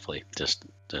safely,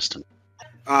 distant.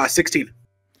 16.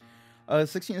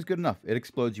 16 is good enough. It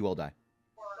explodes, you all die.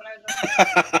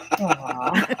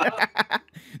 Aw.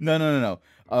 No.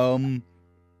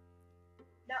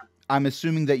 I'm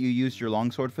assuming that you used your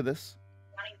longsword for this?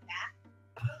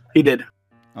 He did.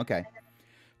 Okay.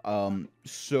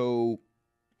 So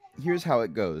here's how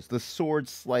it goes. The sword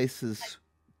slices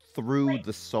through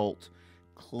the salt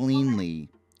cleanly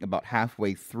about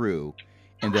halfway through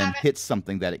and then hits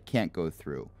something that it can't go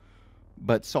through.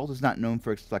 But salt is not known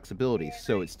for its flexibility,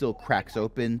 so it still cracks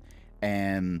open,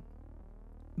 and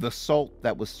the salt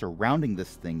that was surrounding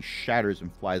this thing shatters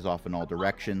and flies off in all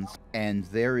directions, and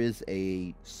there is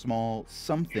a small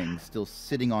something still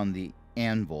sitting on the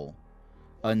anvil,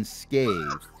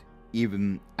 unscathed,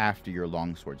 even after your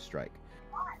longsword strike.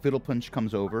 Fiddlepunch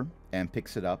comes over and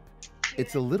picks it up.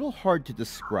 It's a little hard to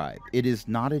describe. It is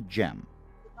not a gem.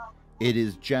 It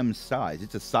is gem size.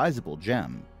 It's a sizable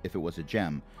gem, if it was a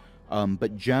gem.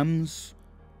 But gems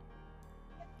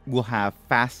will have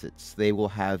facets. They will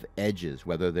have edges,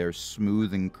 whether they're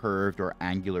smooth and curved or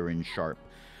angular and sharp.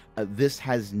 This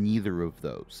has neither of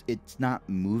those. It's not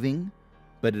moving,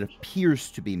 but it appears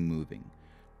to be moving.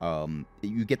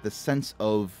 You get the sense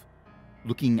of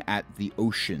looking at the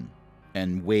ocean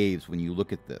and waves when you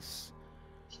look at this,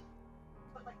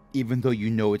 even though you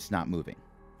know it's not moving.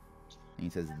 And he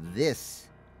says, this,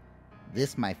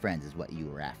 my friends, is what you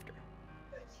were after.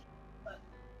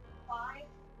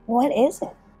 What is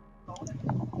it?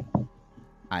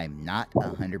 I'm not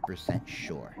 100%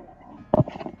 sure.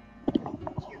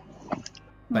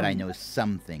 But I know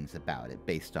some things about it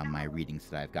based on my readings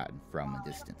that I've gotten from a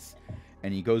distance.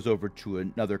 And he goes over to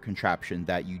another contraption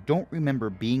that you don't remember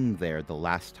being there the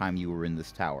last time you were in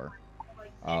this tower.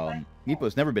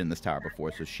 Meepo's never been in this tower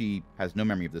before, so she has no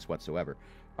memory of this whatsoever.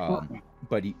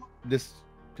 But this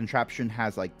contraption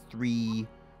has like 3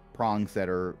 prongs that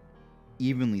are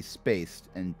evenly spaced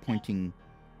and pointing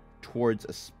towards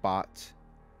a spot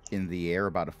in the air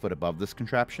about a foot above this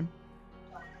contraption.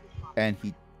 And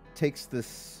he takes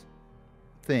this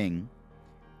thing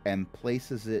and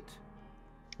places it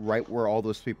right where all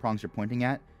those 3 prongs are pointing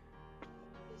at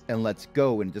and lets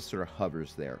go, and it just sort of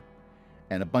hovers there.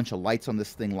 And a bunch of lights on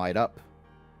this thing light up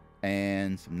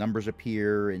and some numbers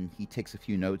appear, and he takes a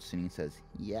few notes and he says,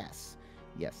 yes,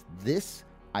 this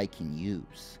I can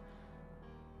use.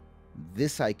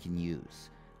 This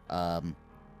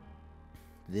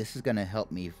is going to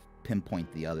help me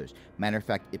pinpoint the others. Matter of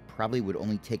fact, it probably would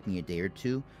only take me a day or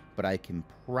 2, but I can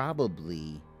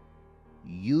probably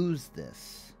use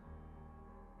this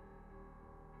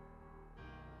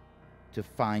to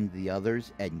find the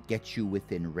others and get you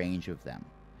within range of them.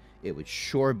 It would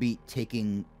sure beat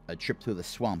taking a trip through the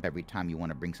swamp every time you want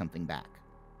to bring something back.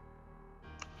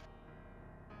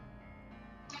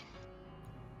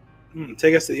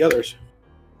 Take us to the others.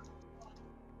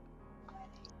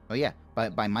 Oh yeah,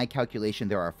 by my calculation,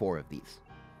 there are 4 of these.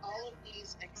 All of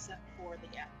these except for the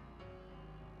gap.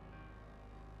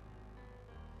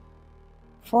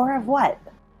 4 of what?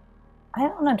 I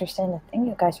don't understand the thing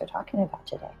you guys are talking about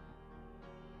today.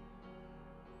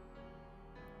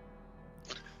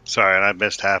 Sorry, and I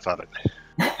missed half of it.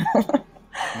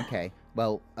 Okay,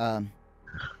 well,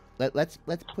 let's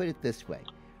put it this way.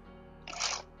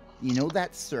 You know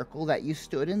that circle that you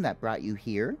stood in that brought you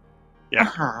here? Yeah.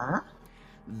 Uh-huh.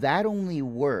 That only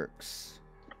works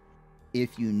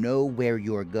if you know where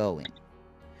you're going.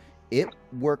 It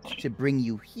worked to bring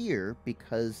you here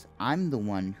because I'm the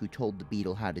one who told the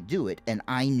beetle how to do it, and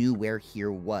I knew where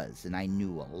here was, and I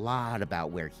knew a lot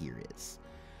about where here is.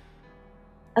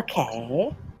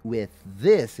 Okay. With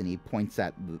this, and he points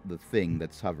at the thing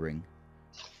that's hovering,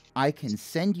 I can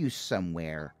send you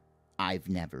somewhere I've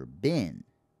never been.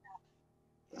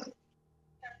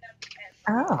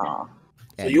 Oh.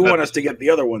 So you want us to get the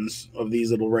other ones of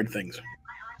these little red things?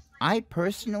 I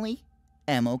personally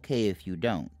am okay if you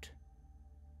don't.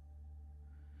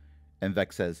 And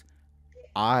Vex says,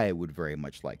 I would very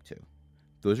much like to.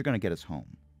 Those are going to get us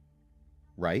home.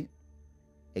 Right?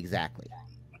 Exactly.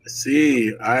 I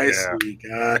see. Yeah.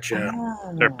 Gotcha.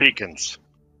 Oh. They're beacons.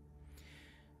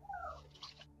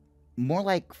 More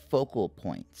like focal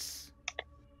points.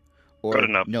 Or, Good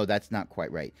enough. no, that's not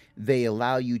quite right. They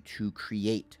allow you to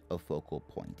create a focal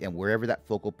point. And wherever that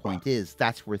focal point is,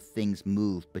 that's where things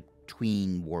move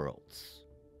between worlds.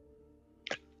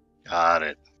 Got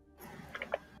it.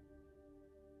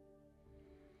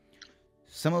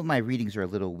 Some of my readings are a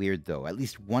little weird, though. At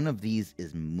least one of these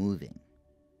is moving.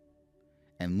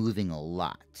 And moving a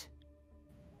lot.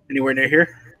 Anywhere near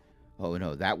here? Oh,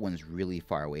 no, that one's really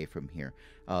far away from here.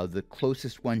 The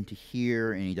closest one to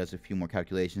here, and he does a few more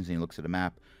calculations and he looks at a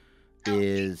map,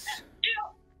 is...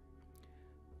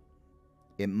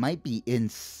 It might be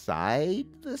inside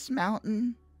this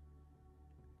mountain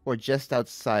or just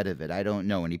outside of it. I don't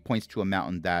know. And he points to a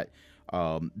mountain that,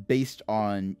 based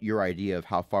on your idea of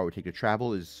how far it would take to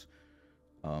travel, is,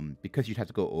 because you'd have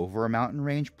to go over a mountain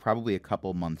range, probably a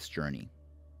couple months' journey.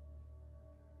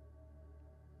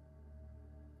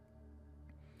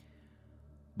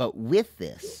 But with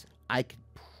this, I could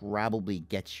probably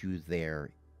get you there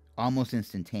almost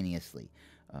instantaneously.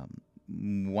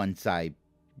 Once I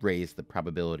raise the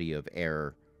probability of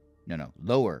error. No,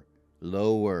 lower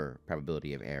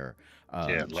probability of error.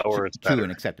 Lower is to better.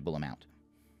 an acceptable amount.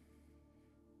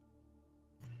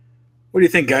 What do you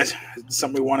think, guys? Is this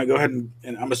something we want to go ahead and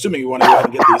I'm assuming you want to go ahead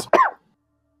and get these.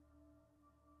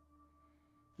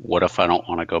 What if I don't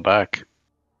want to go back?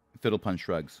 Fiddlepunch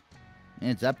shrugs.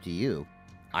 It's up to you.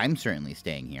 I'm certainly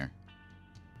staying here.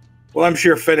 Well, I'm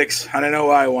sure Fenix. I don't know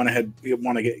why I want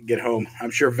to get home. I'm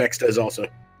sure Vex does also.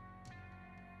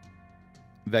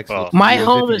 Vex, my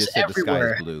home is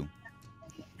everywhere. Blue.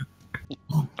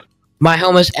 My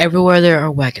home is everywhere there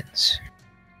are wagons.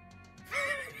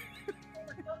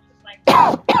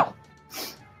 I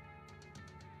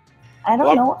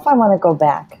don't know if I want to go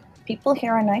back. People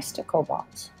here are nice to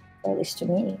kobolds, or at least to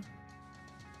me.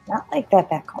 Not like that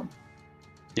back home.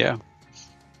 Yeah.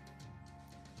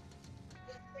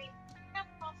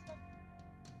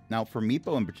 Now, for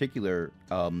Meepo in particular,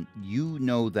 you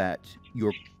know that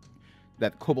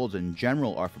that kobolds in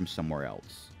general are from somewhere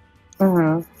else.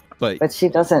 Mm-hmm. But she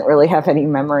doesn't really have any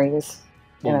memories.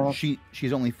 Well,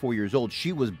 she's only 4 years old.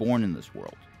 She was born in this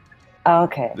world. Oh,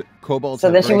 okay. The kobolds.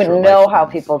 So then she wouldn't know how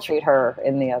people treat her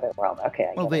in the other world.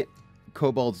 Okay.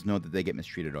 Kobolds know that they get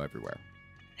mistreated everywhere.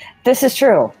 This is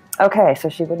true. Okay, so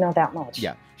she would know that much.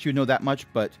 Yeah, she would know that much,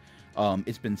 but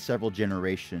it's been several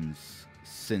generations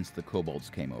since the kobolds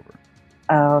came over.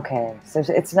 Oh, okay. So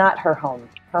it's not her home.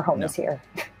 Her home is here.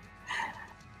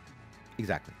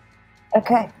 Exactly.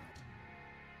 Okay.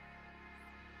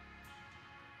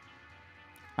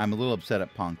 I'm a little upset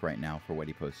at Ponk right now for what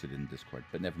he posted in Discord,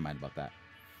 but never mind about that.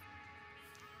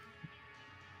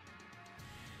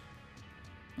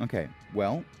 Okay,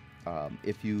 well,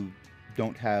 if you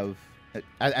don't have...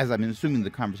 As I'm assuming the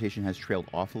conversation has trailed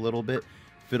off a little bit,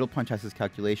 Fiddlepunch has his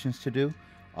calculations to do.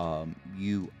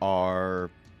 You are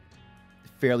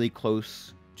fairly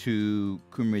close to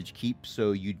Coomridge Keep,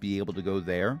 so you'd be able to go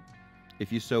there.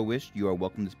 If you so wish, you are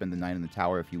welcome to spend the night in the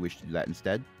tower if you wish to do that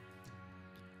instead.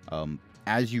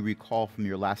 As you recall from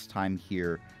your last time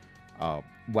here,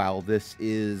 while this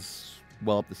is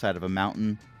well up the side of a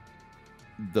mountain,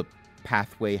 the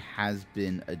pathway has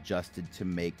been adjusted to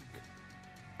make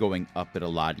going up it a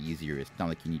lot easier. It's not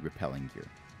like you need rappelling gear.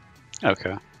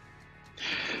 Okay.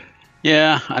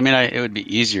 Yeah, I mean, it would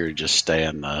be easier to just stay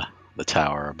in the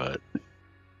tower, but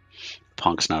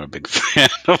Punk's not a big fan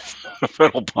of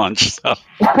Fiddlepunch, so...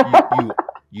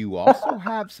 You also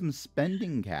have some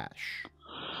spending cash.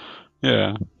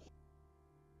 Yeah.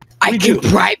 I can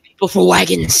bribe people for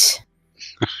wagons.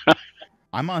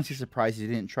 I'm honestly surprised you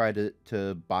didn't try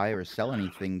to buy or sell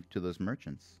anything to those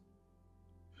merchants.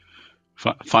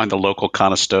 Find the local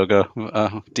Conestoga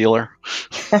dealer.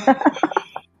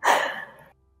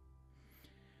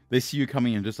 They see you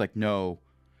coming in just like, no,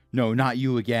 not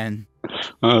you again.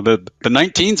 The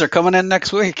 19s are coming in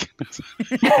next week.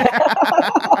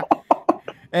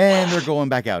 And they're going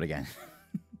back out again.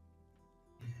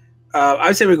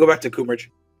 I'd say we go back to Coomridge.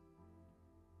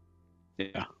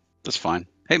 Yeah, that's fine.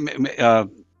 Hey,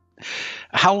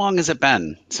 how long has it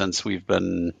been since we've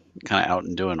been kind of out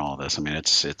and doing all this? I mean,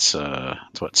 it's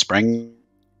what, spring?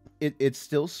 It's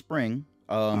still spring.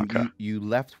 Okay. You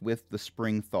left with the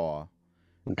spring thaw.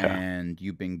 Okay. And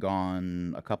you've been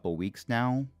gone a couple weeks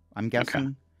now, I'm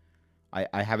guessing. Okay.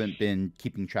 I haven't been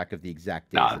keeping track of the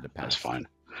exact days that have passed. That's fine.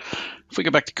 If we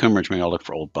go back to Coomridge, maybe I'll look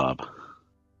for old Bob.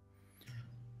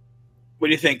 What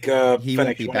do you think, he Fenix?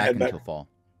 won't be back until fall.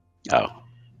 Oh.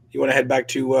 You want to head back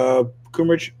to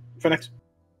Coomridge, Fenix?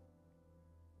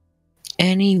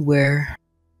 Anywhere.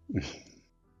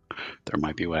 There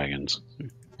might be wagons.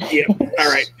 Yeah.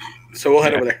 All right. So we'll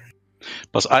head over there.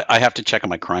 Plus, I have to check on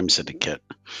my crime syndicate.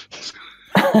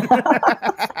 Oh,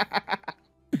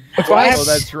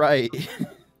 that's right.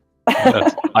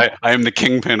 I am the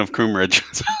kingpin of Coomridge.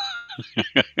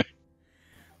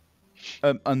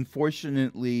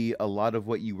 Unfortunately, a lot of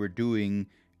what you were doing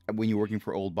when you were working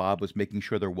for Old Bob was making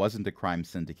sure there wasn't a crime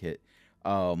syndicate.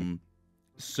 So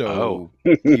Oh.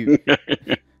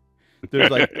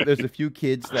 there's a few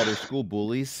kids that are school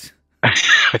bullies.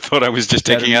 I thought I was just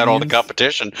That are taking out all the minions?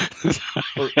 competition.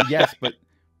 Well, yes,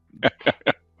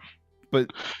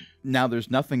 but now there's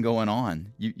nothing going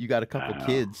on. You got a couple Oh.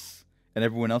 kids, and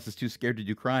everyone else is too scared to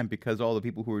do crime because all the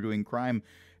people who are doing crime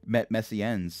met messy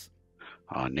ends.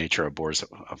 Nature abhors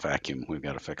a vacuum. We've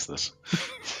got to fix this.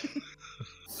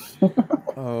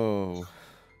 Oh,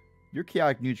 you're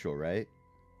chaotic neutral, right?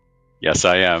 Yes,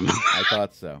 I am. I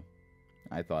thought so.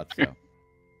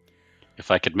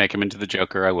 If I could make him into the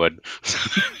Joker, I would.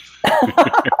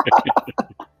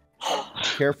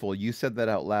 Careful, you said that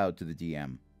out loud to the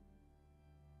DM.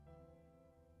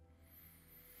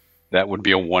 That would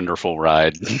be a wonderful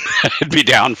ride. I'd be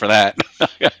down for that.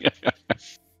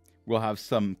 We'll have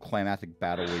some climatic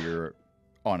battle where you're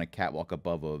on a catwalk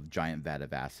above a giant vat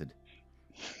of acid.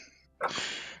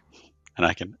 And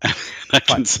I can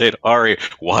say to Ari,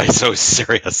 why so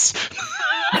serious?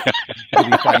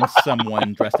 Maybe find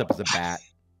someone dressed up as a bat.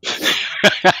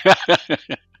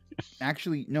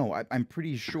 Actually, no, I'm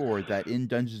pretty sure that in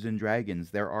Dungeons and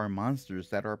Dragons there are monsters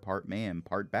that are part man,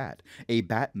 part bat. A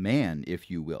Batman,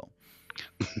 if you will.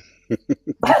 We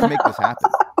can make this happen.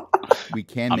 We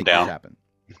can I'm make down. this happen.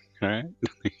 All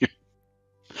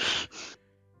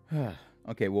right.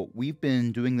 Okay, well, we've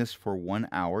been doing this for 1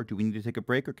 hour. Do we need to take a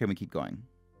break, or can we keep going?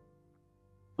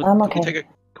 I'm Can we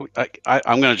okay.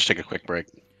 I'm going to just take a quick break.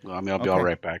 I'll be all Okay.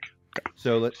 right back.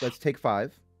 So let's take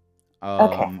 5,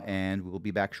 Okay. and we'll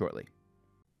be back shortly.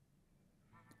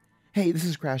 Hey, this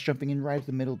is Crash jumping in right at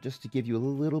the middle just to give you a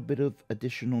little bit of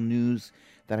additional news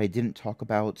that I didn't talk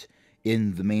about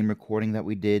in the main recording that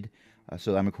we did.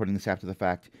 So I'm recording this after the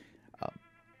fact.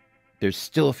 There's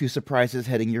still a few surprises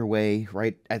heading your way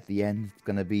right at the end. It's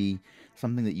going to be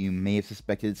something that you may have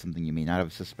suspected, something you may not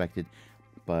have suspected,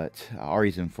 but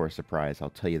Ari's in for a surprise, I'll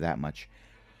tell you that much.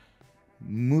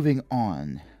 Moving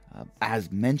on,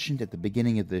 as mentioned at the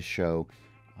beginning of this show,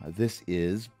 this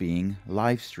is being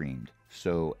live streamed.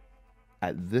 So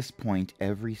at this point,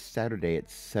 every Saturday at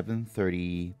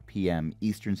 7:30 p.m.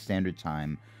 Eastern Standard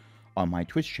Time on my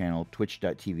Twitch channel,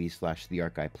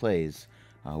 twitch.tv/thearchguy_plays,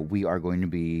 we are going to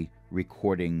be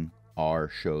recording our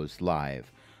shows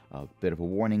live. A bit of a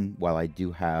warning, while I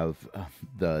do have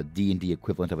the D&D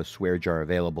equivalent of a swear jar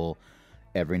available,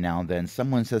 every now and then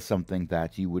someone says something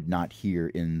that you would not hear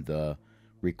in the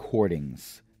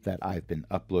recordings that I've been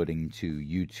uploading to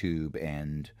YouTube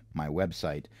and my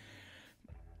website.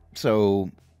 So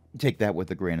take that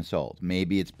with a grain of salt.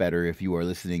 Maybe it's better if you are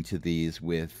listening to these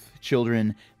with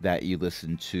children that you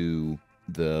listen to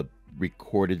the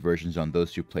recorded versions on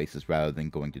those two places rather than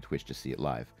going to Twitch to see it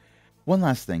live. One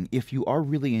last thing, if you are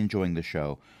really enjoying the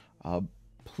show,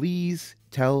 please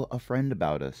tell a friend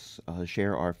about us.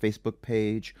 Share our Facebook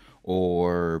page,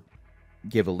 or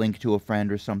give a link to a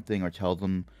friend or something, or tell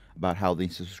them about how they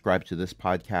subscribe to this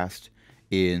podcast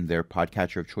in their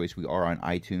podcatcher of choice. We are on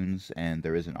iTunes, and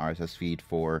there is an RSS feed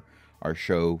for our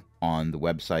show on the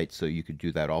website, so you could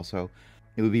do that also.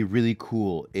 It would be really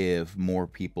cool if more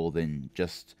people than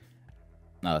just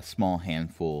a small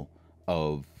handful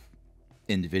of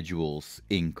individuals,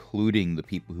 including the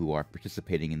people who are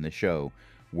participating in the show,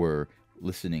 were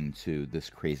listening to this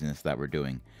craziness that we're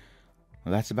doing.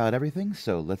 Well, that's about everything,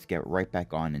 so let's get right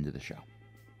back on into the show.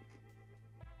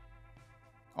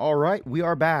 All right, we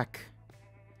are back.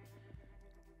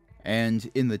 And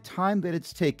in the time that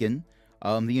it's taken,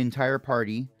 the entire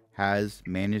party has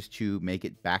managed to make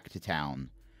it back to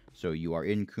town. So you are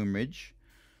in Coomridge.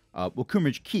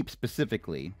 Coomridge Keep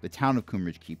specifically, the town of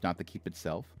Coomridge Keep, not the keep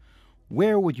itself.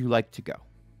 Where would you like to go?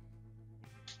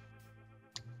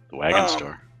 The wagon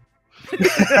store.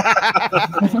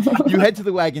 You head to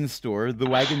the wagon store. The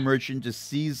wagon merchant just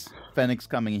sees Fenix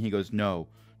coming, and he goes, "No,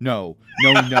 no,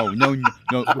 no, no, no,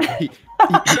 no." He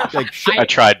I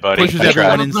tried, buddy. pushes I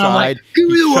everyone tried. inside. "Give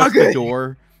me He the shuts the wagon."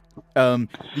 door.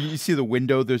 You see the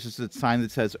window. There's just a sign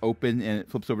that says "open," and it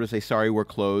flips over to say, "Sorry, we're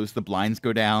closed." The blinds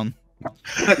go down.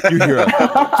 You hear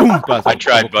a boom buzz. I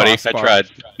tried, buddy. I tried.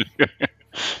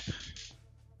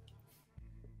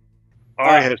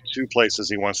 Ari has 2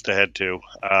 places he wants to head to.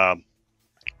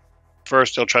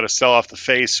 First, he'll try to sell off the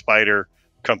phase spider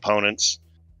components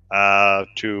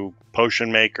to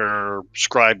potion maker,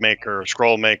 scribe maker,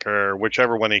 scroll maker,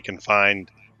 whichever one he can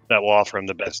find that will offer him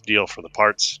the best deal for the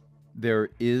parts. There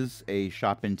is a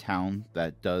shop in town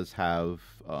that does have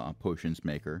a potions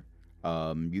maker.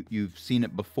 You've seen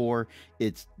it before.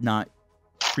 It's not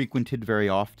frequented very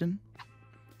often,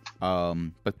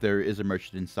 but there is a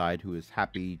merchant inside who is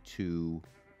happy to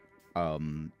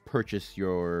purchase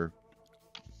your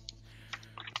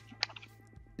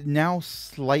now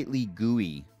slightly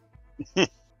gooey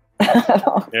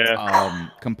Yeah.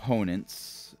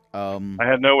 Components. I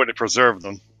had nowhere to preserve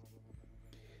them.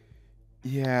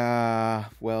 Yeah,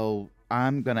 well,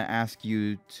 I'm gonna ask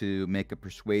you to make a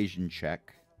persuasion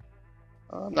check.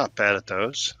 I'm not bad at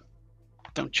those.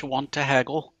 Don't you want to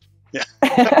haggle?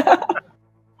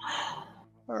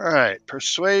 All right.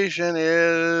 Persuasion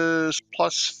is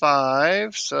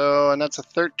 +5, and that's a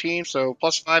 13, so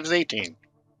 +5 is 18.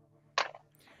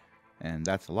 And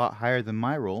that's a lot higher than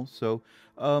my roll. So,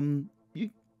 he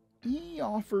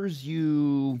offers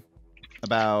you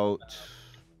about,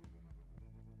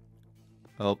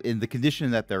 well, in the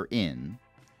condition that they're in,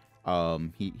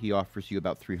 he offers you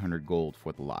about 300 gold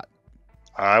for the lot.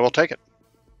 I will take it.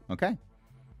 Okay.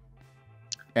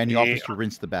 And he offers to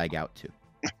rinse the bag out too.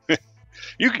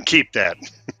 You can keep that.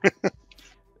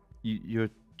 You're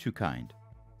too kind.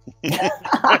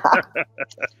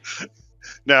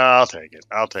 No, I'll take it.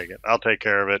 I'll take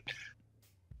care of it.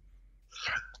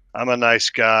 I'm a nice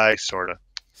guy, sort of.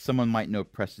 Someone might know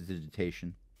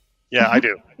prestidigitation. Yeah, I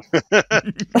do.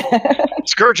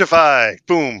 Scourgify!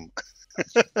 Boom!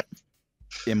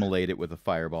 Immolate it with a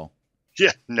fireball.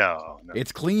 Yeah, no.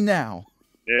 It's clean now.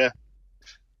 Yeah.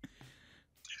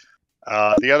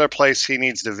 The other place he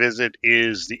needs to visit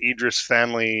is the Idris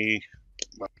family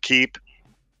keep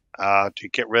to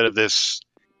get rid of this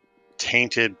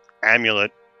tainted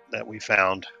amulet that we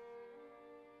found.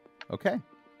 Okay.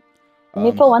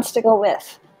 Meepo wants to go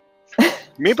with.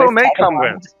 Meepo may come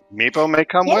with. Meepo may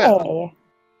come with. Yay.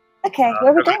 Okay,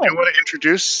 where are we I do going? want to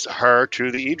introduce her to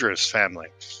the Idris family.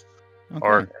 Okay.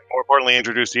 Or, more importantly,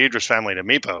 introduce the Idris family to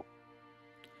Meepo.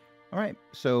 All right.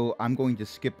 So I'm going to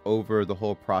skip over the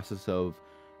whole process of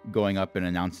going up and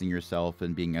announcing yourself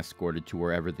and being escorted to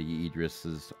wherever the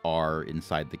Idrises are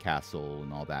inside the castle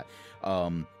and all that.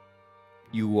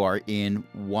 You are in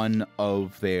one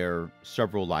of their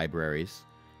several libraries.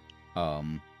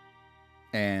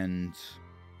 And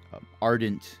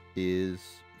Ardent is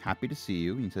happy to see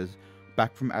you. He says,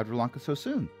 back from Adrolanka so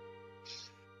soon.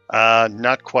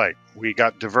 Not quite. We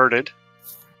got diverted,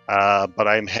 but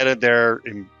I'm headed there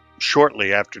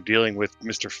shortly after dealing with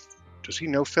Mr. Does he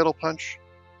know Fiddle Punch?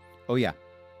 Oh, yeah.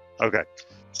 Okay.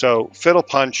 So Fiddle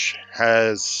Punch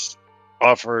has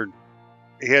offered,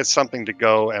 he has something to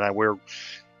go, and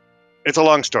it's a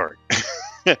long story.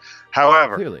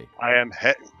 However, Clearly. I am,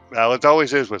 well, it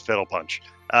always is with Fiddle Punch.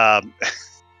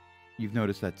 You've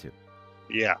noticed that too.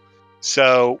 Yeah.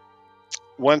 So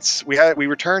once we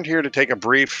returned here to take a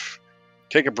brief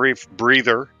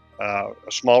breather, a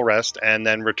small rest, and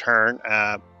then return.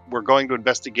 We're going to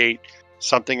investigate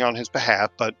something on his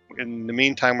behalf, but in the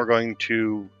meantime, we're going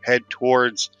to head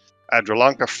towards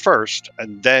Adrolanka first,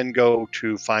 and then go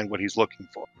to find what he's looking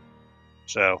for.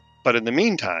 So, but in the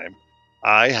meantime,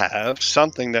 I have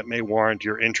something that may warrant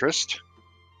your interest,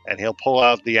 and he'll pull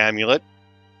out the amulet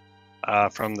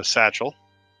from the satchel.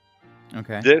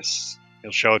 Okay.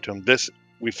 He'll show it to him.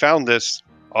 We found this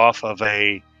off of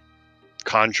a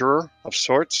conjurer of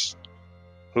sorts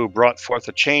who brought forth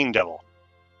a chain devil.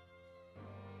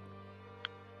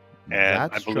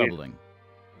 And That's I believe, troubling.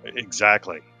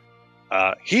 Exactly.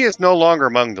 He is no longer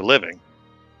among the living.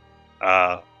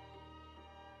 But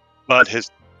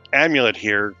his amulet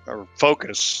here, or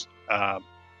focus, I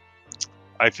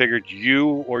figured you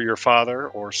or your father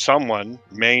or someone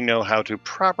may know how to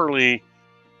properly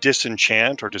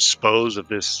disenchant or dispose of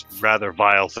this rather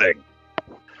vile thing.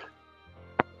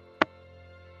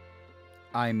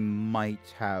 I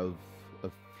might have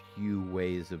a few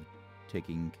ways of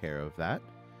taking care of that.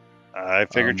 I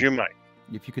figured you might.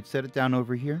 If you could set it down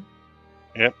over here.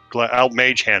 Yep, I'll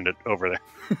mage hand it over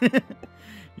there.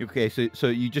 Okay, so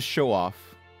you just show off.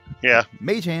 Yeah.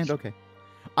 Mage hand, okay.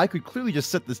 I could clearly just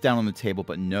set this down on the table,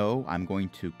 but no, I'm going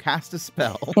to cast a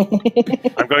spell.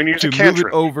 I'm going to use to a cantrip.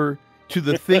 move it over to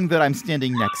the thing that I'm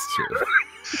standing next to.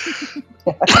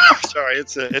 Sorry,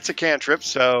 it's a cantrip,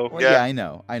 so Well, yeah, I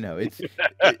know.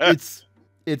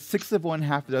 It's 6 of one,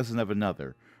 half a dozen of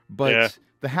another, but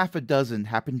the half a dozen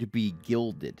happen to be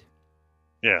gilded.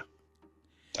 Yeah,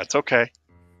 that's okay.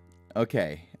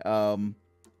 Okay, so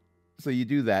you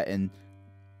do that, and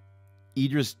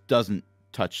Idris doesn't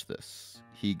touch this.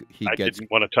 He didn't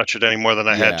want to touch it any more than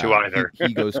I had to either.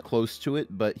 he goes close to it,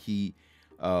 but he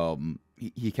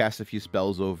casts a few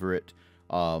spells over it.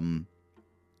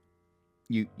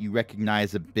 You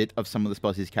recognize a bit of some of the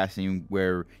spells he's casting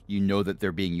where you know that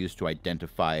they're being used to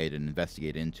identify it and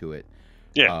investigate into it.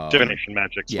 Yeah, divination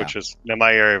magics, which is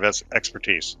my area of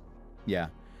expertise. Yeah,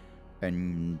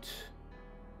 and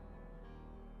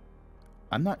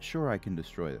I'm not sure I can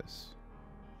destroy this.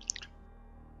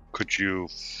 Could you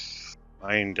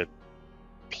find a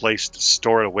place to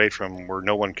store it away from where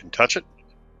no one can touch it?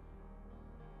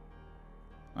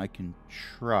 I can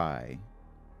try.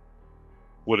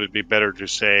 Would it be better to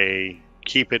say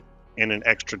keep it in an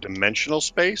extra dimensional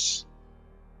space?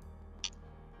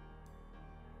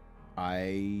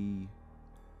 I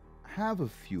have a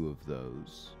few of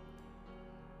those.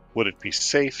 Would it be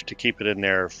safe to keep it in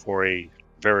there for a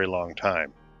very long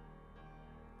time?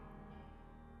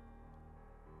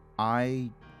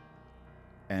 And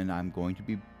I'm going to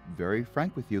be very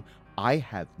frank with you, I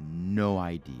have no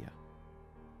idea.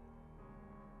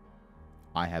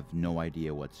 I have no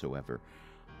idea whatsoever.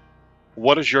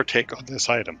 What is your take on this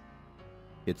item?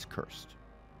 It's cursed.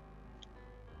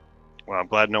 Well, I'm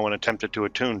glad no one attempted to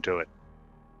attune to it.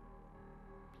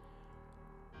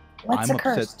 What's I'm it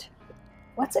cursed?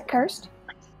 What's it cursed?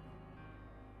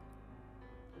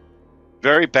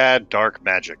 Very bad dark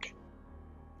magic.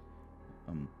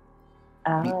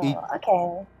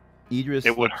 Okay. Idris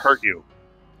It would hurt you.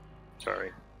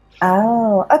 Sorry.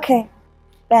 Oh, okay.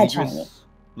 Bad shiny. Idris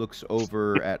looks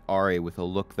over at Ari with a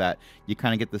look that you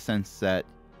kind of get the sense that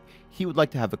he would like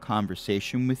to have a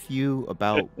conversation with you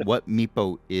about what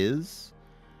Meepo is,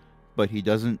 but he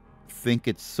doesn't think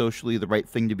it's socially the right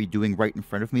thing to be doing right in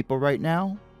front of Meepo right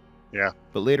now. Yeah.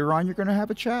 But later on, you're going to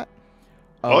have a chat.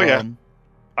 Oh, yeah.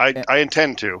 I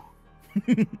intend to.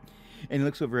 And he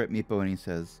looks over at Meepo and he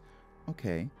says,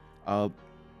 okay,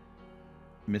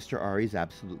 Mr. Ari's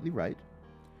absolutely right.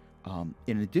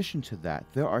 In addition to that,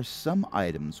 there are some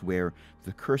items where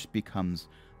the curse becomes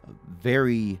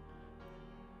very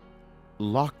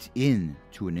locked in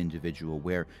to an individual,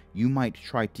 where you might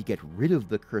try to get rid of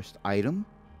the cursed item,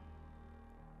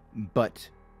 but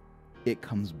it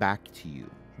comes back to you,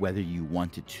 whether you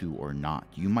want it to or not.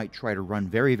 You might try to run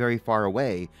very, very far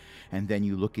away, and then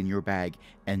you look in your bag,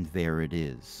 and there it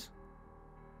is.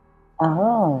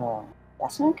 Oh,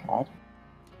 that's not good.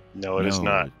 No, it is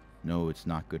not. No, it's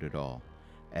not good at all.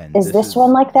 And Is this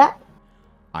one like that?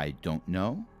 I don't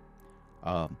know,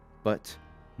 but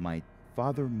my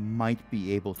father might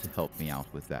be able to help me out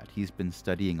with that. He's been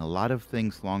studying a lot of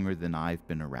things longer than I've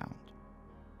been around.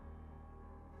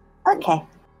 Okay.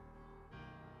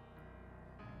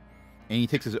 And he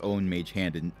takes his own mage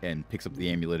hand and picks up the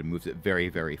amulet and moves it very,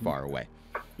 very far away.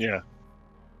 Yeah.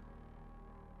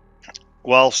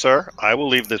 Well, sir, I will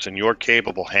leave this in your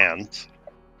capable hands.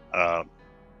 I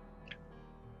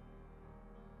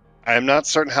am not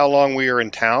certain how long we are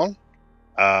in town,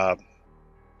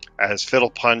 as Fiddle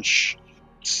Punch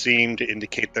seemed to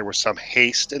indicate there was some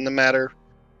haste in the matter,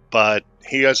 but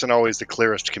he isn't always the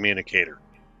clearest communicator.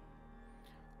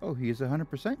 Oh, he is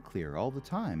 100% clear all the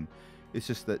time. It's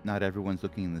just that not everyone's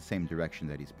looking in the same direction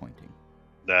that he's pointing.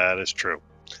 That is true.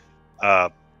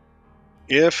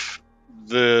 If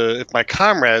my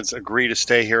comrades agree to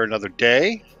stay here another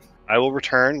day, I will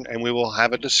return and we will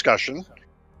have a discussion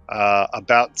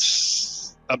about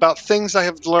things I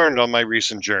have learned on my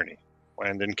recent journey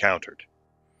and encountered.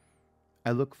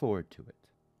 I look forward to it.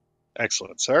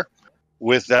 Excellent, sir.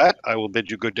 With that, I will bid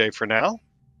you good day for now.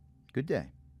 Good day.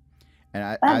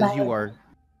 And Bye-bye. as you are...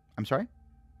 I'm sorry?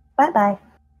 Bye-bye.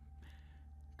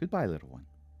 Goodbye, little one.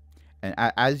 And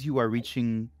as you are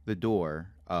reaching the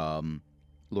door,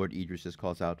 Lord Idris just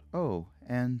calls out, oh,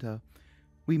 and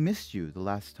we missed you the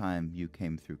last time you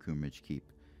came through Coomridge Keep.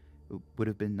 It would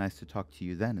have been nice to talk to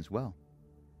you then as well.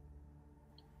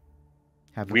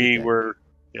 Have a good day.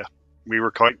 We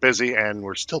were quite busy, and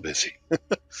we're still busy.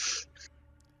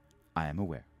 I am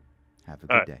aware. Have a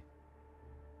good day.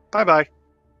 Bye-bye.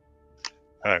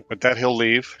 All right, with that, he'll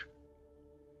leave.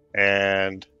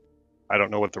 And I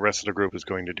don't know what the rest of the group is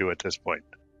going to do at this point.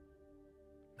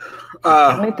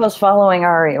 Meepo's following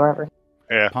Ari, wherever.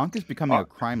 Yeah. Ponk is becoming a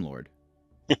crime lord.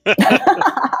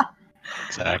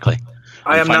 Exactly.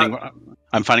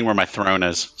 I'm finding where my throne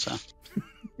is. So.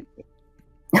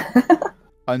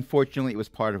 Unfortunately, it was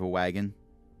part of a wagon.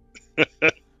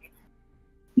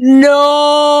 No!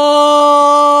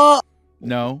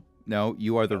 No,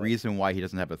 you are the reason why he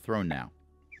doesn't have a throne now.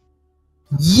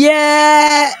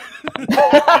 Yeah!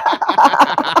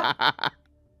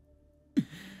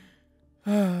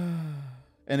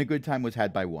 And a good time was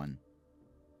had by one.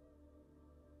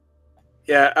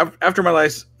 Yeah, after my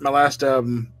last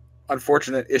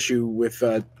unfortunate issue with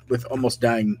almost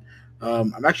dying,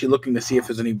 I'm actually looking to see if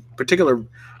there's any particular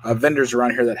vendors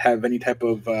around here that have any type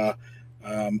of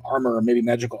armor, or maybe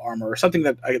magical armor, or something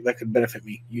that could benefit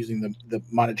me using the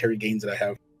monetary gains that I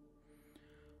have.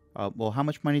 Well, how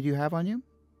much money do you have on you?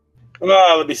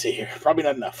 Let me see here. Probably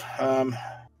not enough.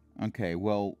 Okay,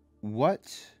 well,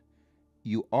 what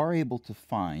you are able to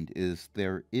find is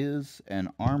there is an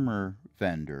armor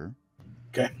vendor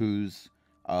Okay. whose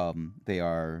They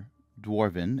are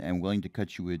dwarven and willing to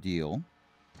cut you a deal.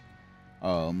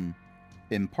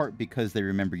 In part because they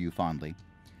remember you fondly.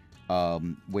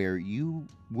 Where you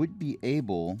would be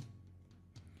able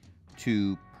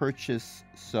to purchase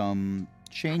some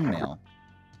chainmail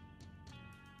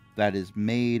that is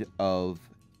made of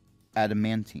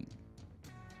adamantine.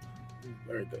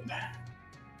 Very good.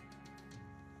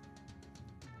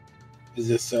 Is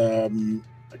this, can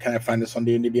I find this on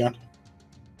D&D Beyond?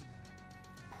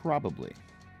 Probably.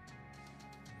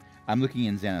 I'm looking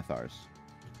in Xanathar's.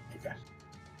 Okay.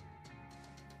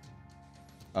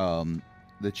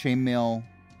 The chainmail,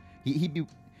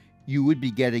 you would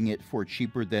be getting it for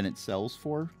cheaper than it sells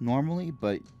for normally,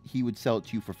 but he would sell it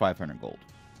to you for 500 gold.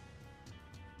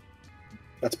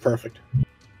 That's perfect.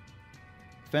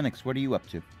 Fenix, what are you up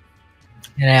to?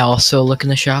 And I also look in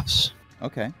the shops.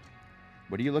 Okay.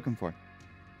 What are you looking for?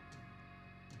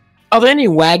 Are there any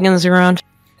wagons around?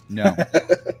 No.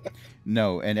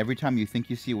 No, and every time you think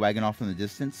you see a wagon off in the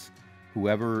distance,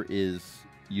 whoever is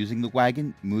using the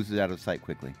wagon moves it out of sight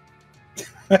quickly.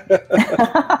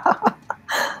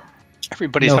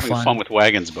 Everybody's having fun with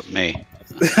wagons but me.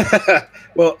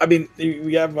 Well, I mean,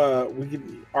 we have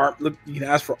look. You can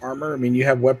ask for armor. I mean, you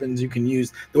have weapons you can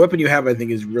use. The weapon you have, I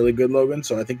think, is really good, Logan.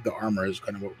 So I think the armor is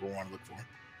kind of what we want to look for.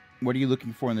 What are you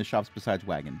looking for in the shops besides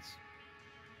wagons?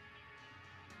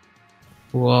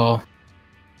 Whoa.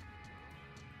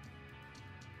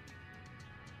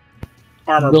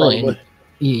 Armor, Really?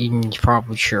 probably.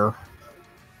 Probably sure.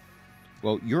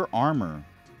 Well, your armor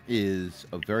is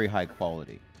of very high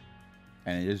quality,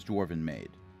 and it is dwarven made.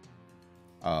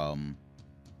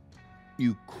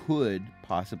 You could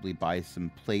possibly buy some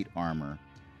plate armor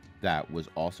that was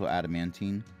also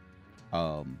adamantine,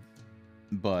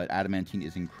 but adamantine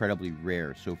is incredibly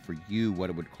rare. So for you, what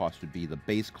it would cost would be the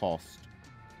base cost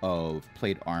of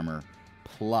plate armor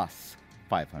plus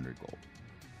 500 gold.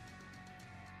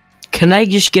 Can I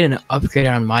just get an upgrade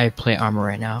on my plate armor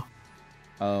right now?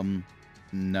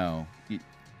 No.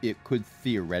 It could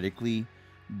theoretically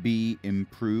be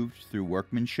improved through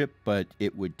workmanship, but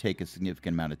it would take a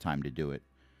significant amount of time to do it.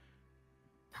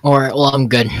 Alright, well, I'm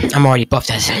good. I'm already buffed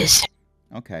as it is.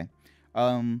 Okay.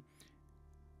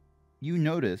 You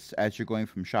notice, as you're going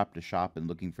from shop to shop and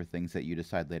looking for things that you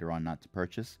decide later on not to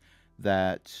purchase,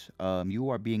 that you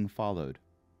are being followed.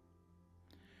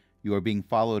 You are being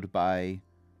followed by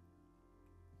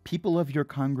people of your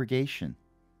congregation.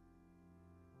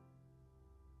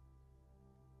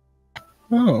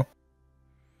 Oh.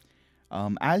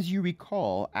 As you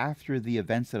recall, after the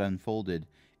events that unfolded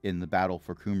in the battle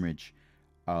for Coomridge,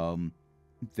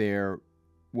 there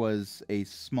was a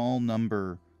small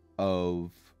number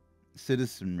of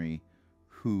citizenry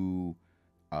who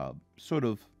sort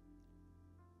of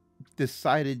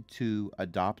decided to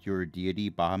adopt your deity,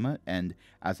 Bahamut, and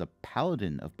as a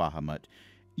paladin of Bahamut,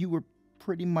 you were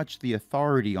pretty much the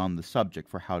authority on the subject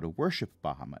for how to worship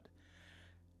Bahamut.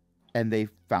 And they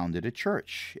founded a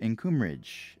church in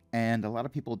Coomridge. And a lot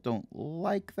of people don't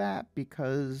like that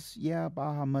because, yeah,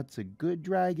 Bahamut's a good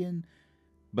dragon,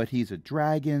 but he's a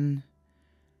dragon.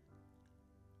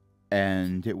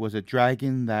 And it was a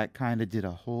dragon that kind of did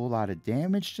a whole lot of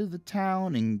damage to the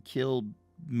town and killed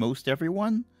most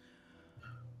everyone.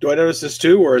 Do I notice this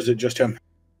too, or is it just him?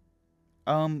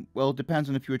 Well, it depends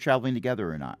on if you were traveling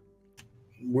together or not.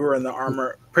 We were in the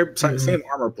armor, same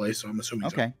armor place, so I'm assuming.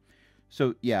 Okay.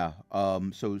 So, yeah,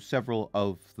 so several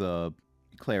of the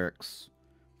clerics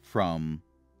from,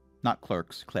 not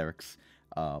clerks, clerics,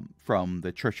 from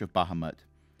the Church of Bahamut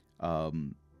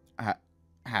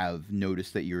have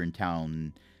noticed that you're in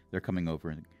town. They're coming over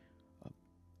and,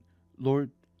 Lord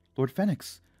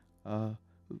Fenix,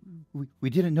 we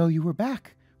didn't know you were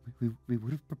back. We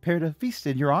would have prepared a feast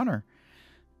in your honor.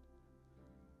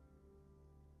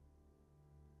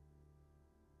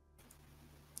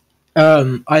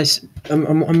 I'm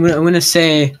gonna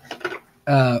say,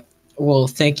 well,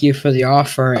 thank you for the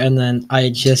offer, and then I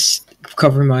just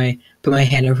put my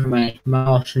hand over my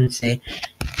mouth and say,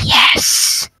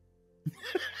 yes.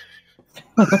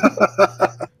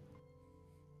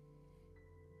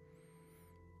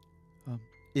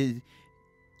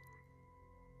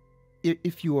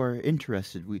 If you are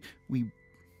interested, we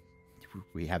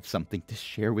have something to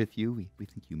share with you. We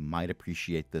think you might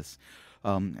appreciate this.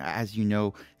 As you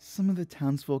know, some of the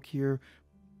townsfolk here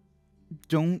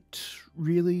don't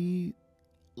really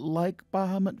like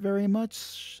Bahamut very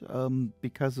much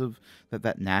because of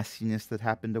that nastiness that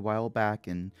happened a while back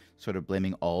and sort of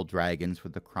blaming all dragons for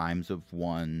the crimes of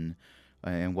one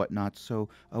and whatnot. So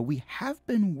we have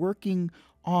been working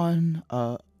on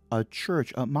a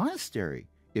church, a monastery,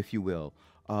 if you will,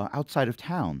 outside of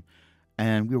town.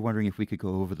 And we were wondering if we could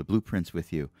go over the blueprints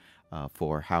with you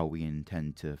for how we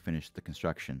intend to finish the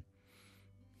construction.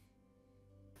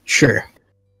 Sure.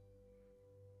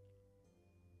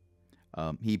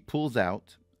 He pulls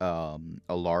out a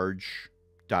large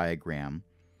diagram,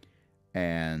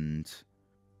 and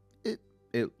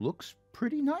it looks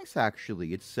pretty nice,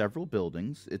 actually. It's several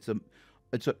buildings. It's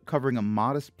covering a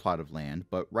modest plot of land,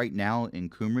 but right now in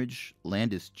Coomridge,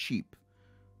 land is cheap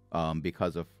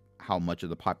because of how much of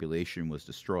the population was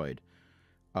destroyed.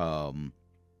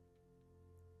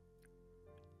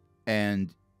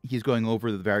 And he's going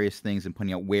over the various things and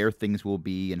pointing out where things will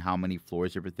be and how many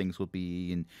floors different things will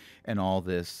be and all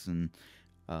this. And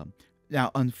now,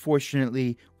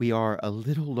 unfortunately, we are a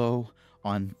little low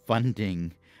on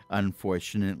funding.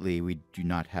 Unfortunately, we do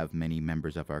not have many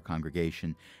members of our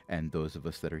congregation, and those of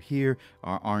us that are here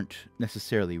aren't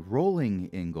necessarily rolling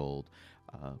in gold.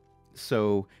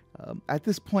 So at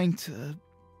this point,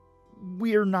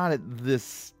 we're not at this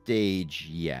stage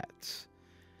yet.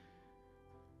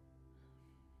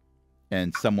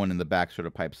 And someone in the back sort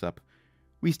of pipes up,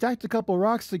 "We stacked a couple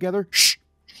rocks together." Shh!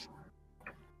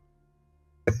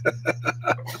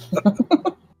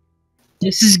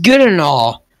 This is good and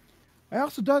all. "I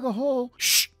also dug a hole."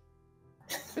 Shh!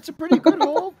 "It's a pretty good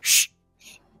hole." Shh!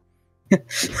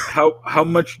 How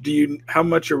much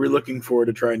are we looking for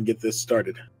to try and get this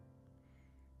started?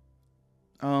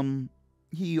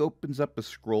 He opens up a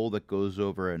scroll that goes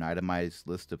over an itemized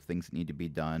list of things that need to be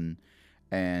done.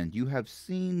 And you have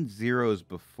seen zeros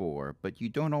before, but you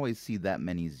don't always see that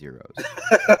many zeros.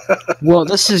 Well,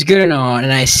 this is good and all,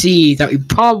 and I see that we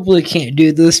probably can't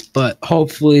do this, but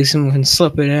hopefully someone can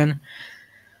slip it in.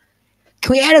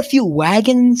 Can we add a few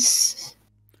wagons?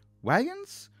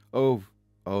 Wagons? Oh,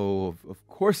 of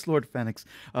course, Lord Fenix.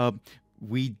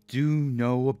 We do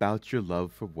know about your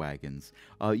love for wagons.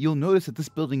 You'll notice that this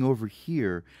building over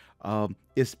here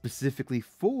is specifically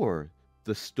for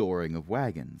the storing of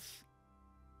wagons.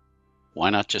 Why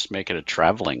not just make it a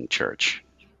traveling church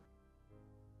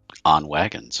on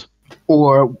wagons?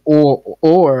 Or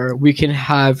we can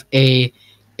have a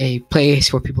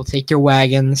place where people take their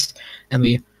wagons, and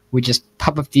we just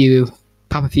pop a few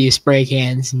spray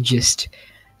cans and just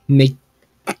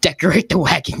decorate the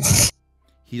wagons.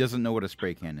 He doesn't know what a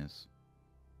spray can is.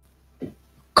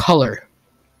 Color.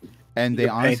 And they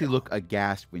honestly look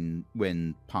aghast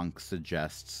when Punk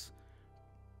suggests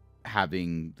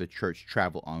having the church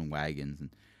travel on wagons. And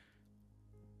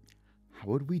how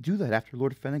would we do that after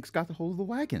Lord Fenix got the hold of the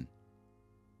wagon?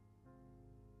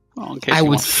 Well, in case I he would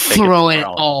wants to take throw to it Raleigh.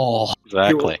 all.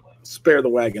 Exactly. Spare the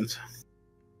wagons.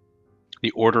 The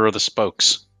order of the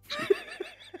spokes.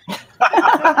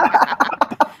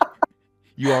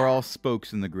 You are all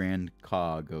spokes in the grand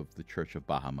cog of the Church of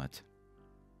Bahamut.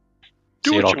 Do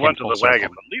See, it all what you came want to full the circle. wagon,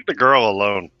 but leave the girl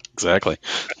alone. Exactly.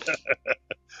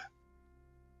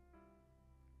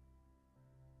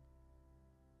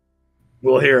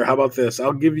 Well, here, how about this?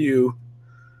 I'll give you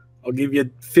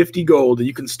 50 gold, and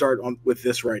you can start on with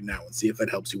this right now and see if that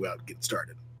helps you out. Get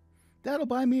started. That'll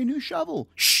buy me a new shovel.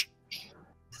 Shh.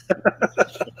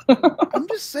 I'm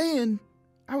just saying,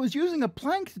 I was using a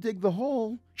plank to dig the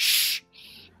hole. Shh.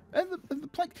 And the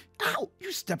plank. Ow!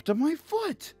 You stepped on my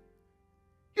foot.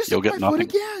 You You'll stepped get my foot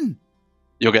nothing. again.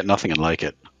 You'll get nothing and like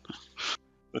it.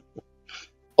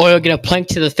 Or you'll get a plank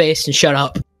to the face and shut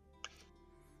up.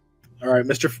 All right,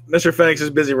 Mr. Fenix is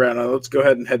busy right now. Let's go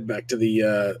ahead and head back to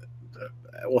the.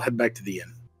 We'll head back to the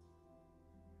inn.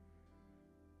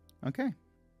 Okay.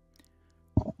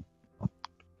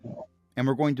 And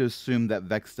we're going to assume that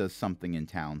Vex does something in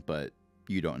town, but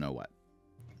you don't know what.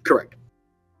 Correct.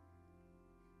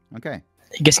 Okay.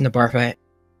 He gets in the bar fight.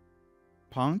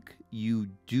 Punk, you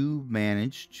do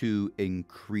manage to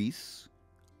increase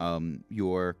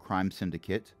your crime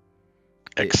syndicate.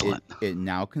 Excellent. It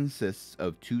now consists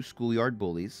of 2 schoolyard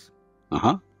bullies.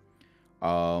 Uh-huh.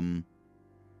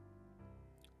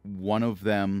 One of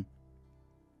them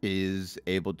is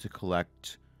able to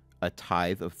collect a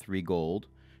tithe of 3 gold.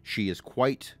 She is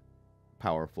quite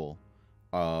powerful.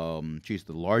 She's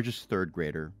the largest 3rd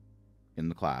grader in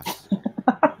the class.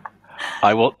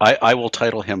 I will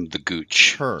title him the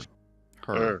Gooch. Her.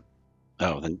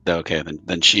 Oh,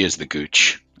 then she is the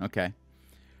Gooch. Okay.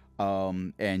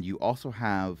 And you also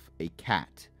have a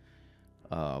cat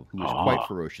who is quite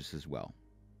ferocious as well.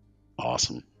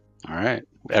 Awesome. All right.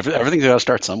 Everything's got to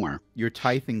start somewhere. Your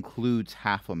tithe includes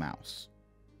half a mouse.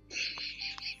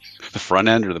 The front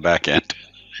end or the back end?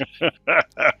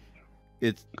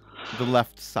 It's the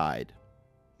left side.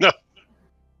 No.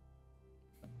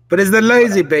 But is the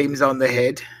lazy beams on the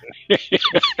head?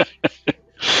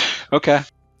 Okay.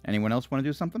 Anyone else want to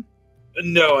do something?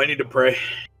 No, I need to pray.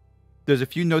 There's a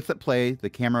few notes that play. The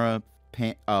camera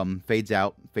fades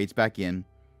out, fades back in.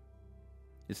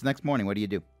 It's the next morning. What do you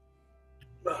do?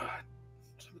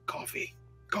 Coffee.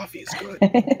 Coffee is good.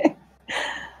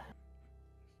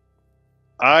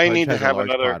 I Pudge need to has a have large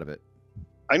another. pot of it.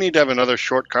 I need to have another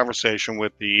short conversation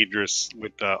with the Idris,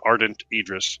 with Ardent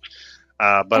Idris.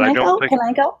 But Can I don't think Can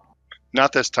I go?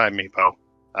 not this time, Meepo.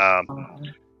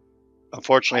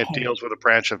 Unfortunately, Okay. it deals with a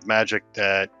branch of magic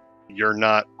that you're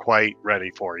not quite ready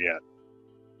for yet.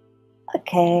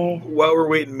 Okay. While we're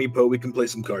waiting, Meepo, we can play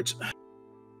some cards.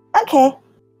 Okay.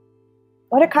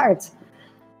 What are cards?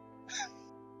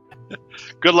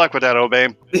 Good luck with that,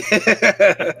 Obaim.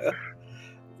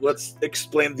 Let's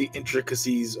explain the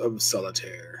intricacies of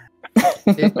solitaire.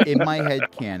 In my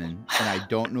head canon, and I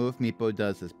don't know if Meepo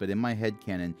does this, but in my head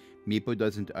canon, Meepo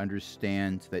doesn't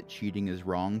understand that cheating is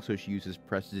wrong, so she uses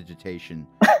prestidigitation.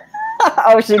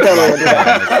 Oh, she totally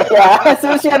understands. Yeah,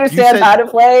 so she understands said- how to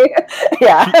play.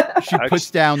 Yeah. She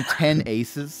puts down 10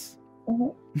 aces,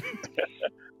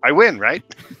 I win, right?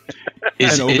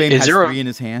 and Obaim is has there 3 in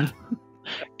his hand.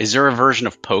 is there a version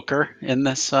of poker in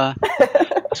this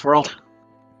this world?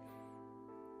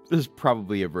 There's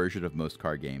probably a version of most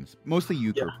card games. Mostly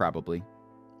euchre, Yeah. probably.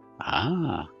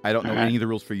 Ah, I don't know Alright. any of the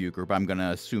rules for euchre, but I'm going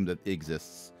to assume that it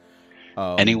exists.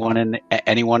 anyone in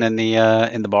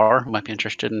the bar who might be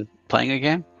interested in playing a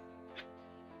game?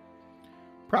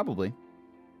 Probably.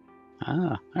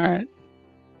 Ah, all right.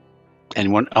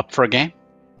 Anyone up for a game?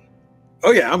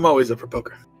 Oh yeah, I'm always up for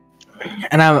poker.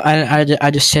 And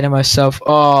I just say to myself,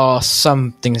 oh,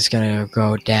 something's gonna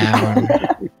go down.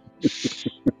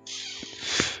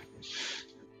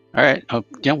 All right. Oh,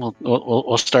 yeah,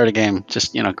 we'll start a game.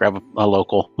 Just grab a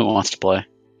local who wants to play,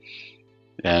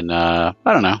 and I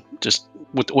don't know. Just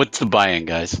what's the buy-in,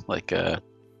 guys? Like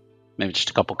maybe just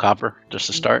a couple copper just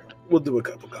to start. We'll do a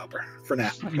couple copper for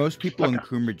now. Most people in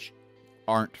Coombridge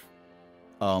aren't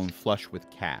flush with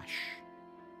cash.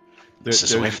 This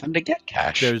is a way for them to get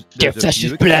cash. There's Their a flesh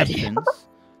few is bloody. exceptions.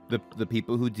 The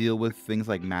people who deal with things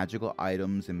like magical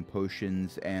items and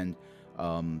potions and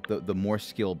the more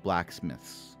skilled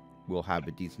blacksmiths will have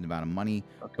a decent amount of money,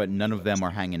 but none of them are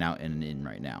hanging out in an inn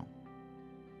right now.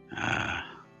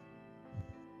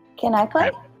 Can I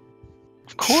play?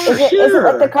 Of course. Is it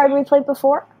like the card we played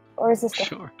before? Or is this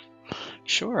different?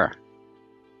 Sure.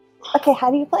 Okay, how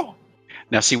do you play?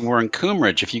 Now, see, we're in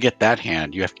Coombridge. If you get that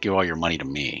hand, you have to give all your money to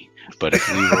me. But if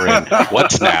we were in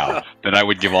What's Now, then I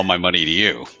would give all my money to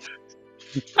you.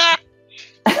 I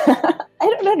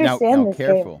don't understand Now this game.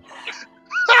 careful.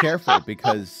 Careful,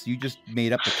 because you just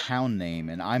made up a town name,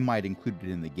 and I might include it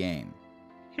in the game.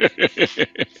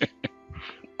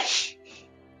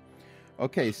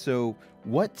 Okay, so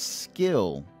what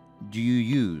skill do you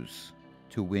use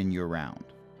to win your round?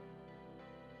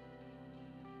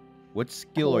 What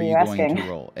skill are you going to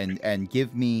roll? And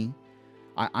give me...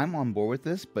 I'm on board with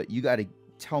this, but you got to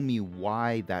tell me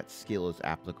why that skill is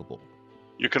applicable.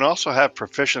 You can also have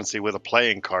proficiency with a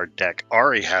playing card deck.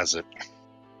 Ari has it.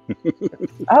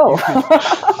 Oh.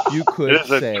 You could It is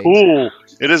say... a tool.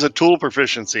 It is a tool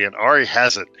proficiency, and Ari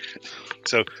has it.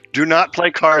 So do not play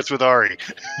cards with Ari.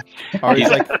 Ari's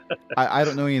like, I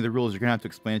don't know any of the rules. You're going to have to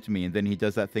explain it to me. And then he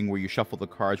does that thing where you shuffle the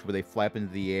cards where they flap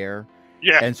into the air.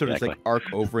 Yeah, And sort of exactly. like arc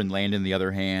over and land in the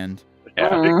other hand.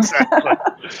 Yeah, exactly.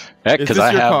 Is because this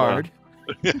I your have. card?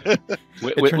 It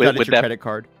turns out it's your credit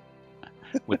card.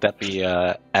 Would that be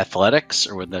athletics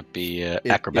or would that be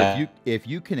acrobat? If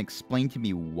you can explain to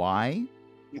me why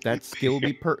that skill would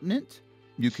be pertinent,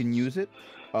 you can use it.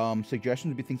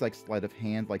 Suggestions would be things like sleight of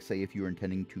hand, like say if you were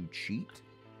intending to cheat.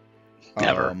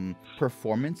 Never.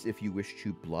 Performance if you wish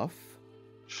to bluff.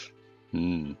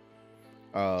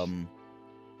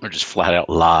 Or just flat out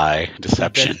lie,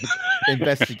 deception.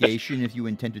 Investigation if you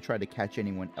intend to try to catch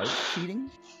anyone else cheating.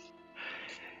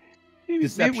 Maybe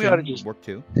Deception we ought to just work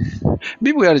too.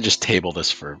 maybe we ought to just table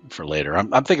this for later. I'm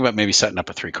thinking about maybe setting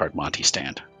up a 3-card Monty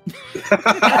stand.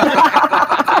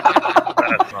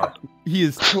 He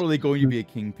is totally going to be a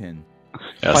kingpin.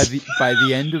 Yes. By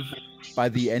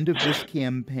the end of this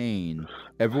campaign,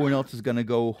 everyone else is gonna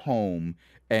go home,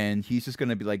 and he's just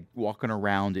gonna be like walking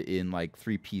around in like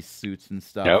 3-piece suits and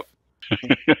stuff. Yep.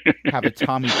 Have a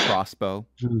Tommy crossbow.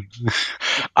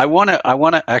 I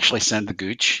wanna actually send the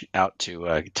Gooch out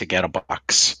to get a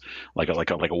box, like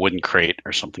a wooden crate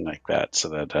or something like that, so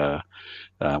that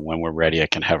when we're ready, I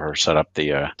can have her set up the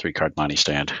 3-card Monty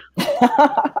stand.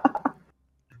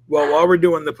 Well, while we're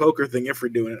doing the poker thing, if we're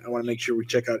doing it, I want to make sure we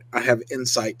check out. I have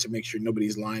insight to make sure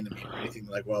nobody's lying to me or anything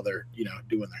like while they're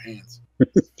doing their hands.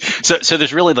 So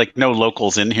there's really like no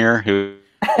locals in here who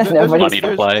Nobody's money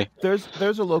to play.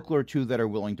 There's a local or two that are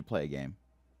willing to play a game.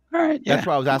 All right. Yeah. That's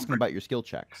why I was asking about your skill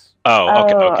checks. Oh,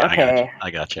 okay. Oh, Okay.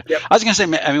 I got you. Yep. I was gonna say,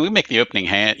 I mean, we make the opening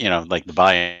hand, like the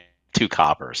buy 2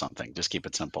 copper or something. Just keep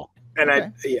it simple. And Okay.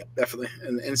 yeah, definitely.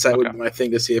 And insight would Okay. be my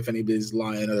thing to see if anybody's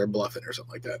lying or they're bluffing or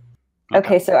something like that.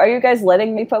 Okay, so are you guys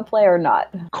letting Meepo play or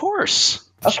not? Of course.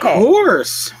 Okay. Of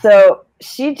course. So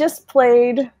she just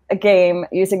played a game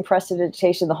using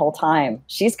prestidigitation the whole time.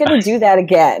 She's going to do that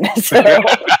again,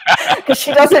 because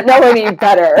she doesn't know any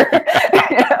better.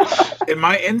 And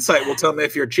my insight will tell me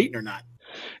if you're cheating or not.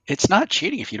 It's not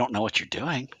cheating if you don't know what you're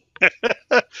doing.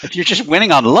 If you're just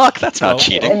winning on luck, that's not Oh,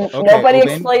 cheating. And Okay, nobody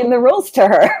Obaim. explained the rules to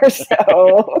her.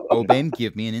 So, Obaim,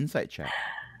 give me an insight check.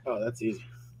 Oh, that's easy.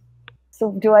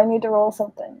 so do I need to roll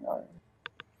something? Or...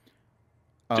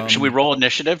 Should we roll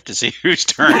initiative to see whose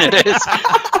turn it is?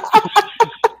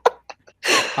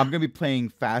 I'm going to be playing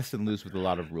fast and loose with a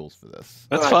lot of rules for this.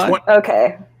 That's fine.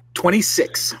 Okay.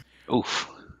 26. Oof.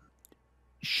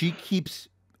 She keeps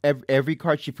every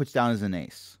card she puts down as an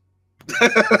ace.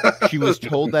 She was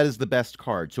told that is the best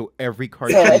card, so every card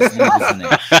she Good. needs is an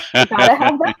ace. Gotta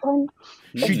have that one.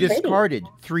 She That's pretty. discarded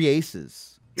 3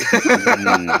 aces.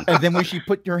 Mm. And then when she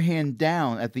put her hand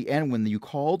down at the end when you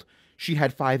called, she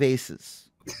had 5 aces.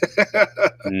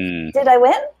 Mm, Did I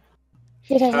win?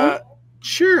 Did I win?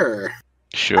 Sure.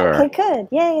 sure. Okay, good.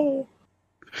 Yay.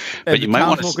 But And you the might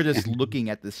wanna townsfolk are just looking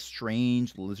at this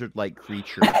strange lizard-like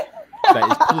creature that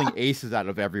is pulling aces out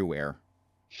of everywhere.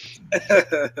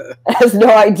 Has no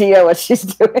idea what she's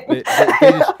doing.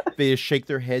 They just shake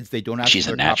their heads. They don't ask She's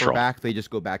for a their copper natural. back. They just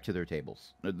go back to their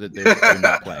tables. They're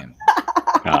not playing.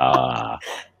 Ah.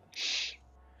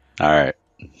 All right.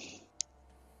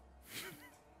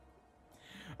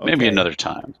 Maybe Okay. another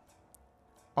time.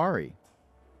 Ari,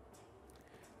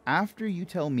 after you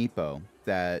tell Meepo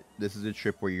that this is a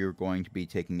trip where you're going to be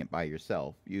taking it by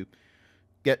yourself, you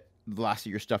get the last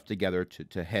of your stuff together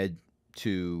to head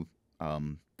to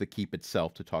the keep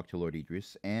itself to talk to Lord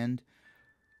Idris, and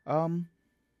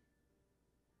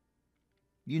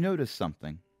you notice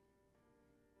something.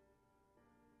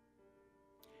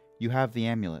 You have the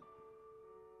amulet.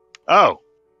 Oh,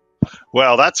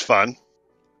 well, that's fun.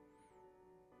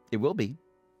 It will be.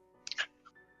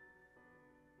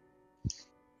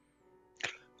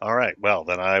 All right. Well,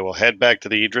 then I will head back to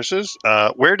the Idrises.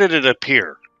 Where did it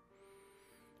appear?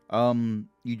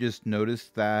 You just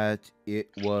noticed that it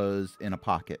was in a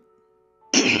pocket.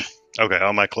 Okay,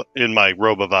 on my in my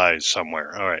robe of eyes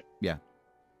somewhere. All right. Yeah.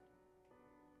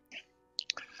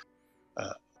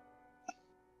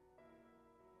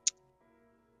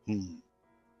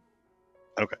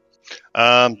 Okay.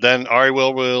 Then Ari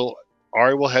will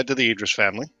head to the Idris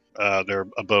family, their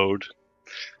abode,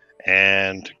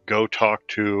 and go talk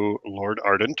to Lord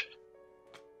Ardent.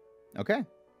 Okay.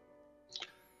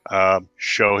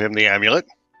 Show him the amulet.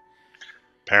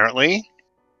 Apparently,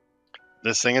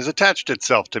 this thing has attached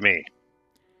itself to me.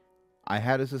 I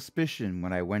had a suspicion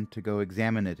when I went to go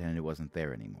examine it and it wasn't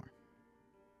there anymore.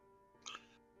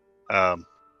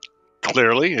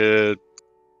 Clearly,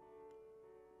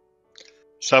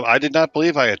 I did not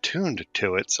believe I attuned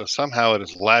to it, so somehow it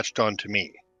has latched onto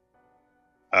me.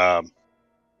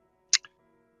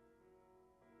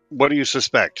 What do you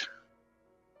suspect?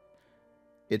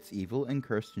 It's evil and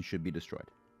cursed and should be destroyed.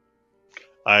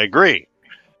 I agree.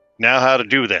 Now how to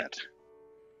do that?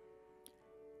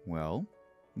 Well,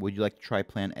 would you like to try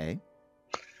plan A?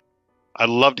 I'd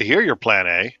love to hear your plan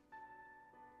A.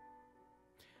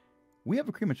 We have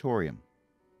a crematorium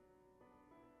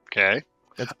Okay.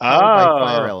 that's powered by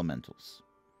fire Ah. elementals.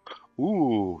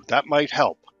 Ooh, that might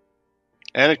help.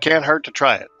 And it can't hurt to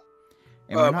try it.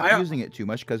 And we're not using it too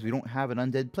much because we don't have an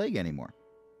undead plague anymore.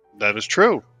 That is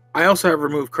true. I also have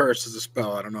remove curse as a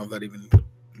spell. I don't know if that even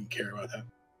you care about that.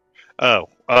 Oh.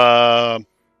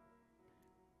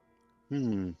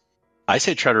 I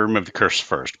say try to remove the curse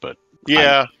first, but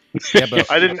Yeah. Yeah, but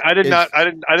I didn't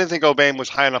think Obaim was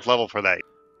high enough level for that.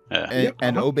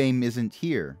 and Obaim isn't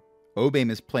here. Obaim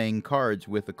is playing cards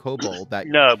with a kobold that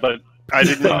No, but I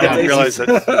didn't That's realize that.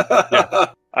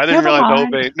 Yeah. I didn't realize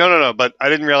Obaim. No. But I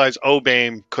didn't realize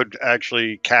Obaim could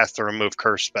actually cast the remove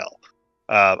curse spell.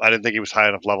 I didn't think he was high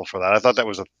enough level for that. I thought that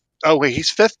was a. Oh wait, he's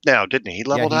 5th now, didn't he? He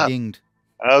leveled he up. dinged.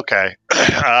 Okay.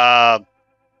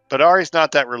 But Ari's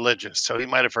not that religious, so he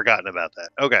might have forgotten about that.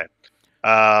 Okay.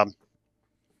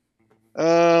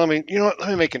 Let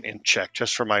me make an int check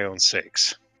just for my own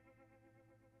sakes.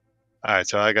 All right,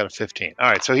 so I got a 15. All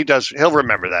right, so he'll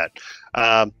remember that.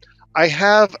 I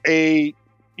have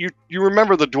you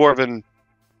remember the dwarven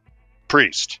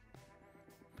priest?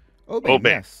 Obaim, Obaim.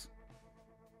 yes.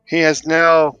 He has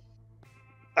now,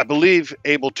 I believe,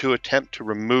 able to attempt to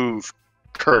remove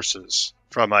curses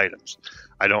from items.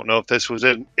 I don't know if this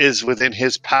is within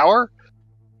his power,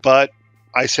 but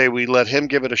I say we let him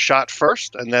give it a shot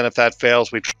first, and then if that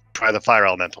fails, we try the fire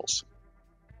elementals.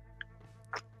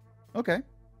 Okay.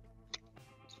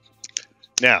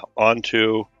 Now, on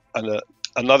to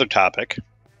another topic.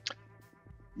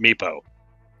 Meepo.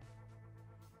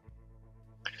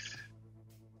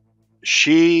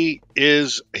 She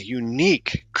is a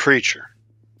unique creature,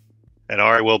 and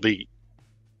Ari will be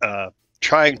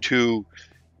trying to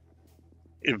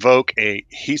evoke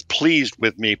he's pleased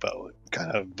with Meepo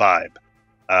kind of vibe.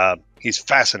 He's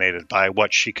fascinated by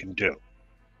what she can do.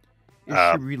 Is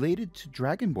she related to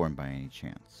Dragonborn by any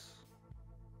chance?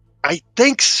 I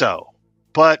think so,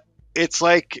 but it's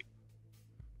like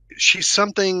she's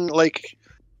something like,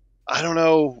 I don't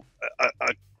know,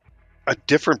 a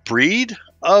different breed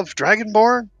of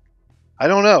Dragonborn? I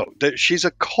don't know. She's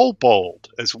a kobold,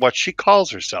 is what she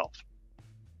calls herself.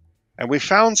 And we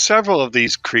found several of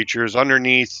these creatures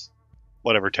underneath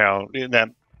whatever town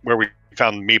where we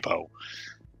found Meepo.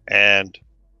 And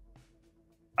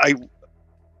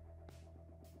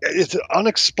it's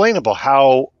unexplainable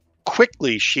how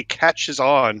quickly she catches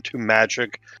on to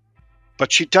magic,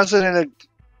 but she does it in a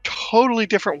totally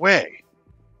different way.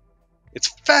 It's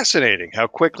fascinating how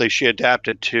quickly she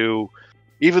adapted to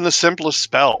even the simplest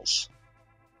spells.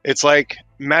 It's like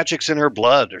magic's in her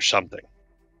blood or something.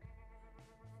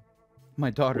 My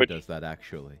daughter does that,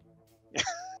 actually.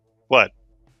 What?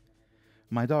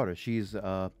 My daughter,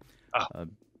 she'll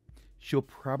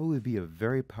probably be a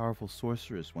very powerful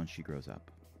sorceress when she grows up.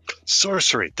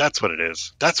 Sorcery, that's what it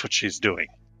is. That's what she's doing.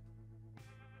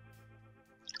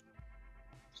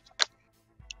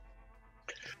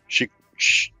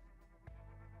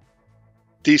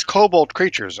 These kobold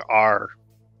creatures are,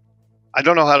 I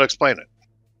don't know how to explain it.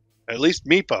 At least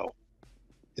Meepo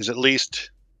is at least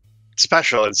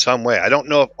special in some way. I don't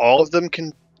know if all of them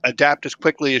can adapt as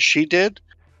quickly as she did,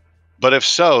 but if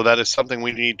so, that is something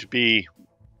we need to be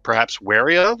perhaps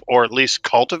wary of, or at least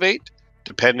cultivate,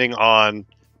 depending on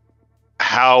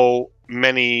how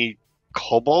many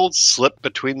kobolds slip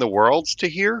between the worlds to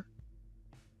here.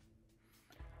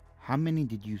 How many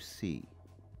did you see?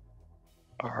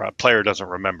 Our player doesn't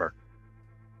remember.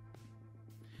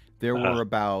 There were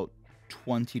about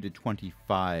 20 to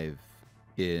 25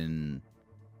 in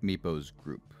Meepo's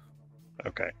group.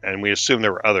 Okay, and we assume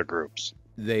there were other groups.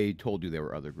 They told you there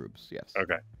were other groups, yes.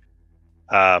 Okay.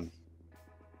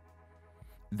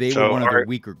 They were one of the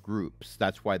weaker groups.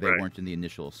 That's why they weren't in the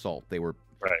initial assault. They were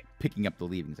picking up the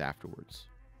leavings afterwards.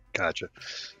 Gotcha.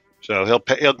 So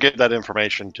he'll give that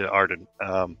information to Arden.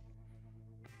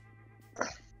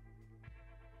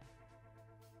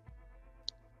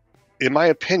 In my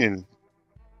opinion,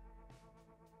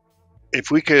 if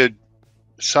we could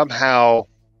somehow,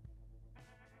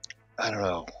 I don't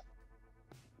know,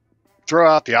 throw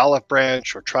out the olive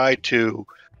branch or try to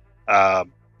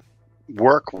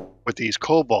work with these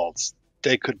kobolds,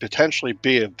 they could potentially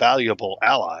be a valuable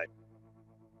ally.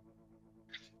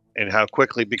 And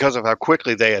because of how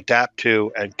quickly they adapt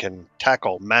to and can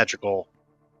tackle magical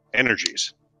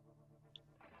energies.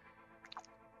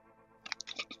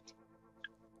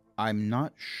 I'm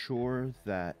not sure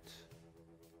that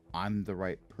I'm the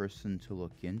right person to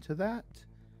look into that,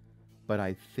 but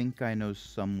I think I know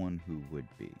someone who would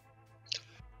be.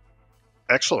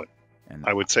 Excellent. And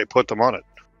I would say put them on it.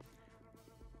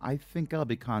 I think I'll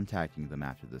be contacting them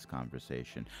after this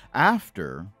conversation.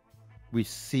 After we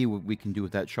see what we can do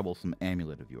with that troublesome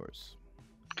amulet of yours.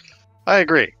 I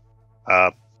agree.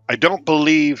 I don't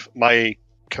believe my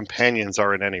companions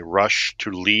are in any rush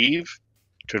to leave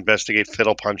to investigate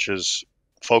Fiddlepunch's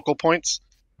focal points.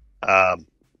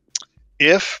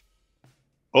 If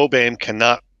Obaim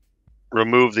cannot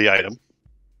remove the item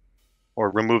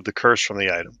or remove the curse from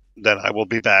the item, then I will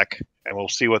be back and we'll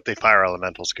see what the fire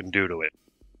elementals can do to it.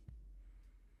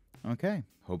 Okay.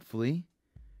 Hopefully.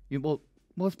 Well,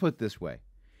 let's put it this way.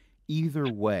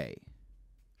 Either way,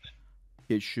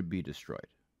 it should be destroyed.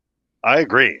 I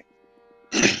agree.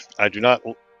 I do not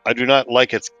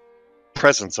like its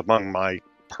presence among my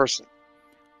person.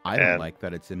 I don't like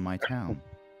that it's in my town.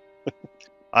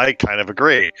 I kind of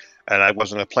agree. And I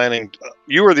wasn't planning.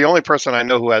 You were the only person I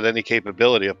know who had any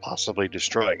capability of possibly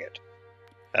destroying it.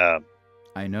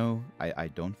 I know. I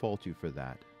don't fault you for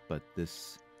that. But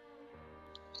this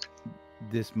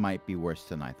might be worse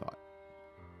than I thought.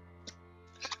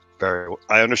 Very well.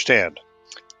 I understand.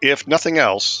 If nothing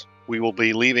else, we will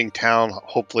be leaving town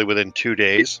hopefully within 2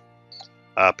 days.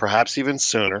 Perhaps even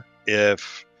sooner.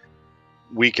 If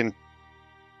we can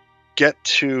get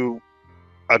to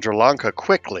Adralanka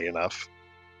quickly enough,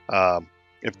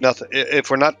 if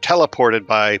we're not teleported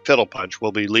by Fiddle Punch,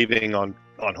 we'll be leaving on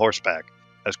horseback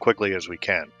as quickly as we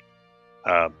can.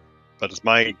 But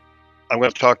I'm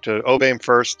going to talk to Obaim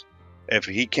first. If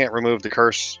he can't remove the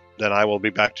curse, then I will be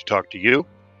back to talk to you,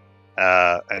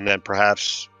 and then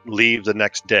perhaps leave the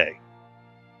next day.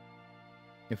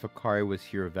 If Akari was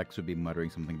here, Vex would be muttering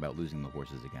something about losing the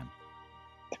horses again.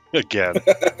 Again.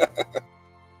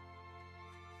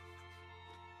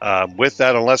 With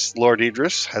that, unless Lord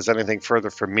Idris has anything further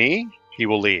for me, he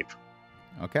will leave.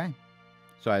 Okay.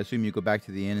 So I assume you go back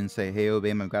to the inn and say, "Hey,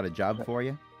 Obaim, I've got a job for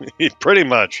you." Pretty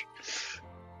much.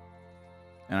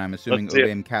 And I'm assuming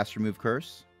Obaim cast Remove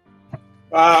Curse.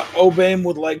 Obaim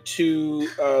would like to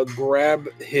grab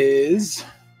his...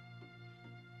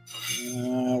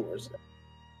 where's that?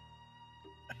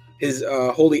 His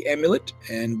holy amulet,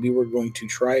 and we were going to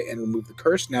try and remove the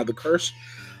curse. Now the curse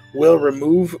will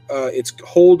remove its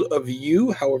hold of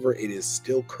you. However, it is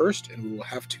still cursed, and we will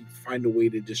have to find a way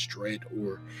to destroy it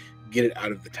or get it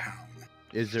out of the town.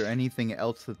 Is there anything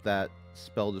else that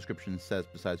spell description says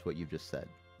besides what you've just said?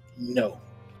 No.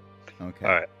 Okay.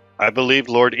 All right. I believe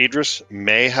Lord Idris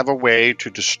may have a way to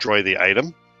destroy the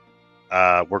item.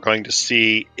 We're going to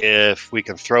see if we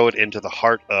can throw it into the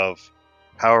heart of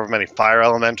however many fire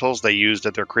elementals they used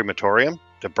at their crematorium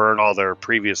to burn all their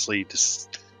previously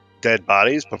dead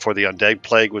bodies before the undead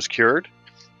plague was cured.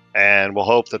 And we'll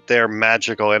hope that their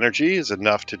magical energy is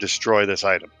enough to destroy this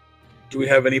item. Do we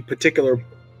have any particular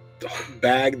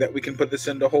bag that we can put this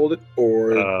in to hold it?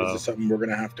 Or is this something we're going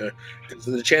to have to... Because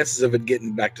the chances of it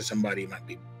getting back to somebody might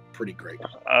be pretty great.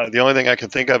 The only thing I can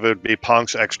think of would be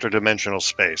Ponk's extra-dimensional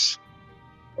space.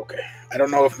 Okay. I don't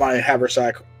know if my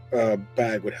haversack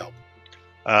bag would help.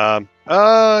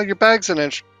 Your bag's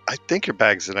I think your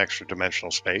bag's an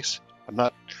extra-dimensional space. I'm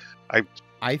not...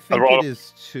 I think it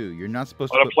is too. You're not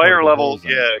supposed to on put a player portable level, holes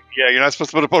in you're not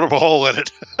supposed to put a portable hole in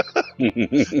it.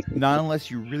 it. Not unless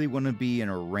you really want to be in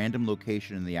a random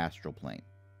location in the astral plane.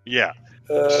 Yeah.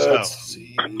 Let's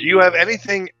see. Do you have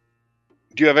anything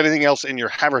else in your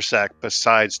haversack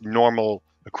besides normal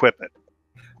equipment?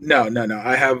 No.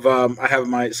 I have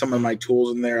some of my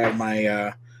tools in there. I have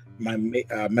my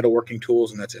metalworking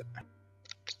tools, and that's it.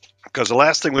 Because the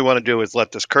last thing we want to do is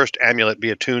let this cursed amulet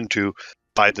be attuned to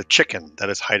by the chicken that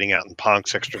is hiding out in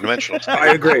Ponk's extra dimensional.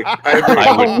 I agree.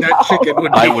 That chicken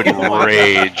would. I would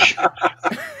rage.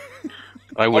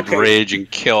 I would rage and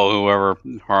kill whoever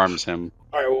harms him.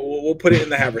 All right, we'll put it in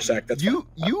the haversack. That's you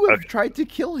have tried to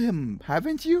kill him,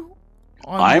 haven't you?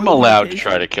 I'm allowed to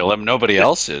try to kill him. Nobody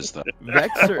else is, though.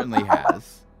 Vex certainly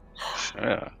has.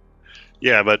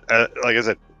 Yeah, but like I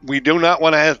said, we do not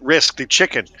want to risk the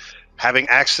chicken having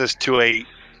access to a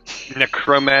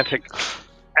necromantic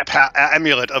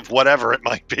amulet of whatever it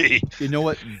might be. You know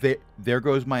what? There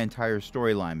goes my entire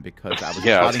storyline because I was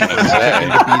plotting for the chicken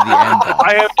to be the end all.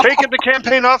 I have taken the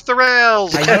campaign off the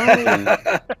rails. I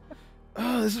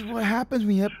know. This is what happens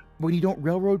when you don't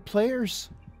railroad players.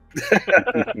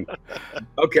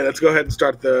 Okay, let's go ahead and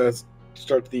start the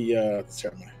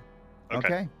ceremony.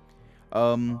 Okay.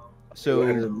 So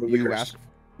you ask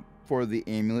for the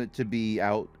amulet to be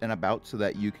out and about so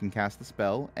that you can cast the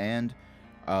spell, and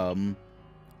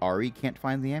Ari can't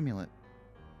find the amulet.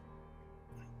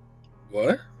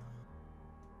 What?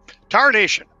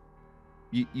 Tarnation.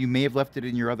 You may have left it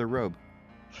in your other robe.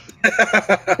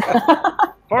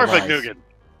 Perfect, Nugan.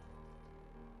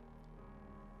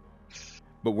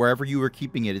 But wherever you were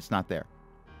keeping it, it's not there.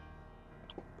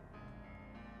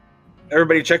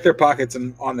 Everybody check their pockets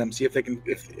and on them, see if they can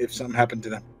if something happened to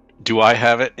them. Do I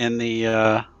have it in the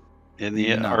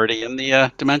already in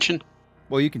the dimension?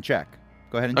 Well, you can check.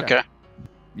 Go ahead and check. Okay.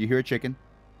 You hear a chicken.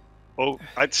 Oh,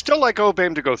 I'd still like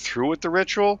Obaim to go through with the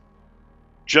ritual,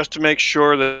 just to make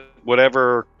sure that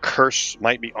whatever curse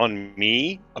might be on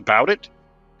me about it.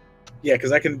 Yeah,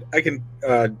 because I can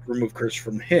remove curse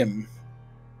from him.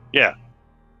 Yeah.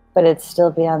 But it'd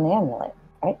still be on the amulet,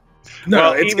 right? No,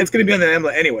 Well, it's going to be on the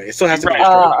amulet anyway. It still has to be Right.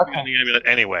 destroyed. Okay. On the amulet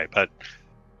anyway, but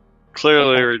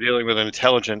clearly we're dealing with an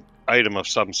intelligent item of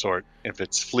some sort if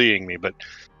it's fleeing me. But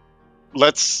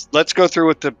let's go through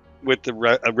with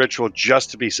the ritual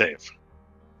just to be safe.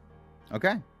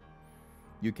 Okay.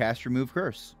 You cast Remove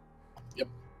Curse. Yep.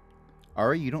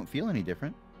 Ari, you don't feel any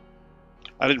different.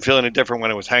 I didn't feel any different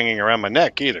when it was hanging around my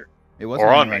neck either. It wasn't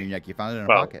Or on hanging around me. your neck. You found it in a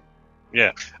Well, pocket.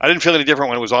 Yeah, I didn't feel any different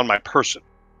when it was on my person.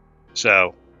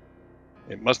 So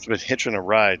it must have been hitching a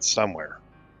ride somewhere.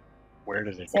 Where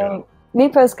did it go? So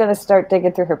Meepo's going to start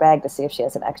digging through her bag to see if she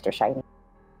has an extra shiny.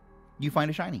 You find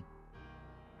a shiny.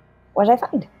 What did I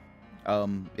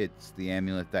find? It's the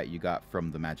amulet that you got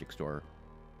from the magic store.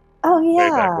 Oh, Way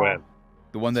back yeah. when.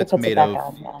 The one She that's puts it made back of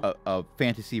on, yeah. a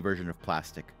fantasy version of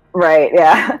plastic. Right,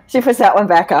 yeah. She puts that one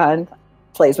back on,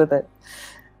 plays with it.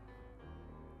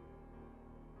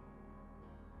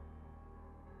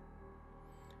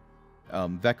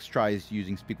 Vex tries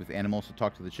using Speak with Animals to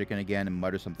talk to the chicken again and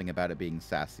mutters something about it being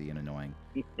sassy and annoying.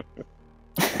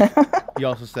 He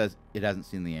also says it hasn't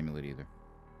seen the amulet either.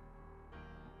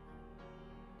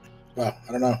 Wow,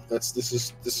 I don't know. This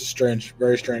is strange,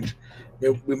 very strange.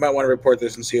 We might want to report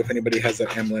this and see if anybody has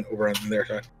that amulet over on their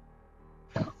side.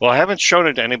 Well, I haven't shown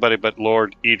it to anybody but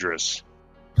Lord Idris.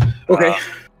 Okay.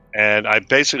 And I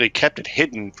basically kept it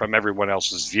hidden from everyone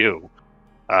else's view.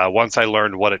 Once I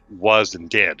learned what it was and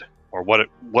did, or what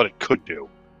it could do.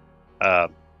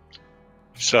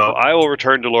 So I will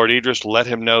return to Lord Idris, let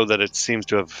him know that it seems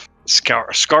to have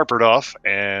scarpered off,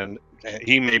 and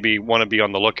he maybe want to be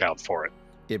on the lookout for it.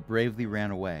 It bravely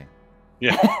ran away.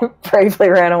 Yeah. Bravely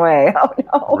ran away. Oh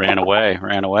no. Ran away.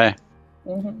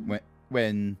 Mm-hmm.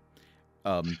 When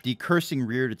decursing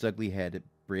reared its ugly head, it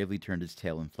bravely turned its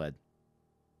tail and fled.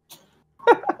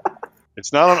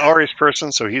 It's not on Ari's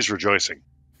person, so he's rejoicing.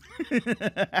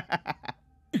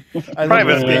 I love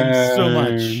this game so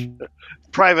much.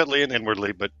 Privately and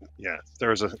inwardly, but yeah,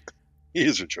 he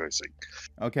is rejoicing.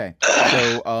 Okay,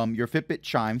 so your Fitbit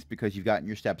chimes because you've gotten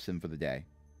your steps in for the day.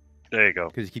 There you go.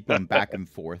 Because you keep going back and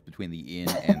forth between the inn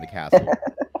and the castle.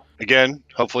 Again,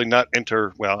 hopefully not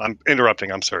I'm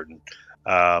interrupting, I'm certain.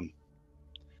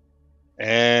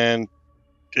 And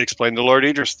explain to Lord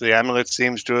Idris, the amulet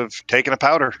seems to have taken a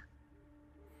powder.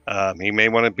 He may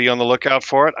want to be on the lookout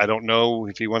for it. I don't know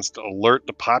if he wants to alert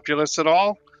the populace at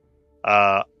all.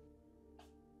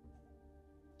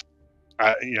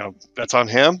 That's on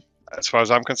him. As far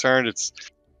as I'm concerned,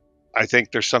 I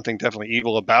think there's something definitely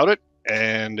evil about it,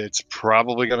 and it's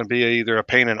probably going to be either a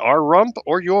pain in our rump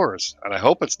or yours. And I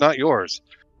hope it's not yours.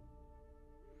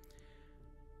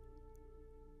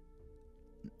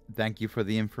 Thank you for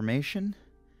the information.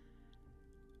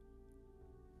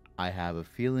 I have a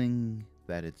feeling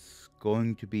that it's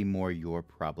going to be more your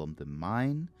problem than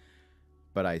mine,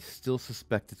 but I still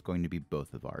suspect it's going to be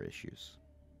both of our issues.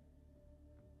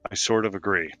 I sort of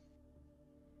agree.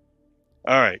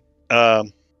 All right.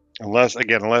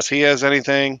 Unless he has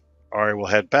anything, Ari will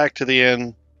head back to the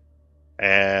inn.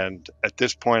 And at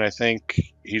this point, I think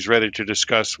he's ready to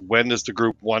discuss when does the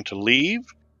group want to leave.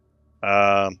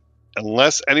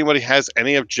 Unless anybody has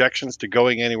any objections to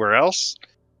going anywhere else,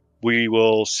 we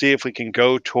will see if we can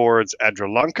go towards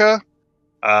Adrelanca,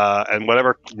 and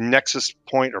whatever nexus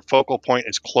point or focal point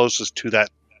is closest to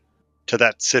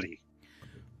that city.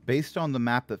 Based on the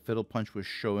map that Fiddle Punch was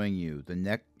showing you, the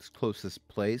next closest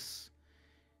place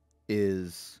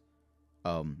is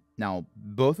now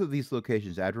both of these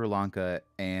locations, Adrelanca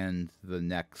and the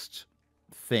next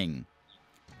thing,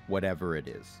 whatever it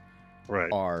is,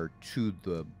 right, are to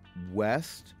the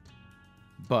west,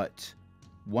 but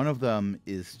one of them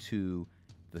is to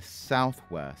the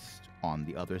southwest on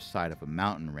the other side of a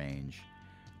mountain range,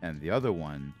 and the other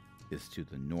one is to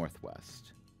the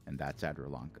northwest, and that's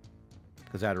Adrelanca.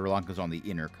 Because Adrelanca is on the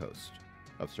inner coast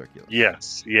of Circulus.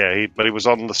 Yes, yeah, but he was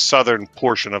on the southern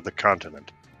portion of the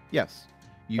continent. Yes.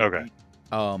 Okay.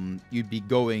 You'd be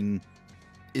going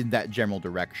in that general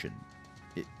direction,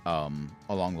 along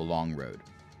the long road.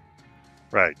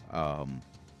 Right.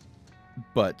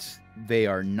 But they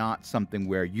are not something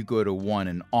where you go to one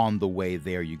and on the way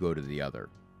there you go to the other.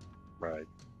 Right.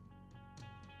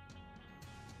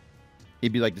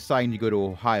 It'd be like deciding to go to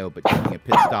Ohio but taking a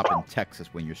pit stop in Texas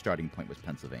when your starting point was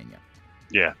Pennsylvania.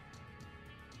 Yeah.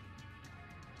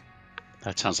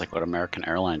 That sounds like what American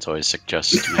Airlines always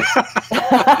suggests to me.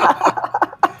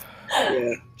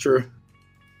 Yeah, true.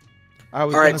 I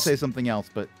was going to say something else,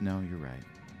 but no, you're right.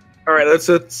 All right, let's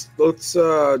is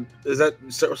that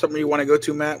something you want to go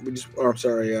to, Matt?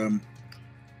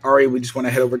 Ari, we just want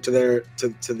to head over to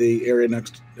the area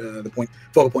next, the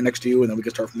focal point next to you, and then we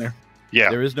can start from there.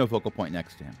 Yeah. There is no focal point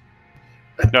next to him.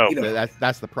 No.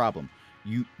 That's the problem.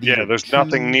 There's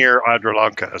nothing near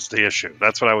Adrelanca as the issue.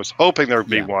 That's what I was hoping there would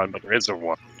be one, but there isn't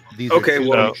one. These are two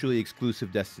mutually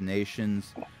exclusive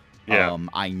destinations. Yeah.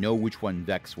 I know which one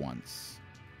Vex wants.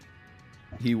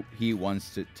 He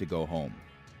wants to go home.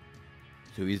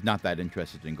 So he's not that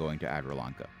interested in going to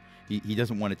Adrelanca. He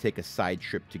doesn't want to take a side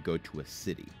trip to go to a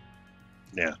city.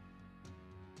 Yeah.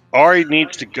 Ari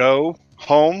needs to go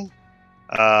home.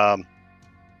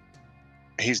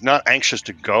 He's not anxious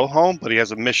to go home, but he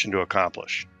has a mission to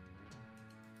accomplish.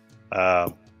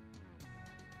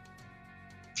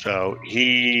 So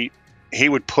he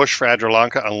would push for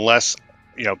Adrelanca unless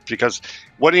because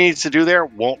what he needs to do there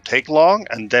won't take long,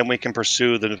 and then we can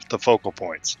pursue the focal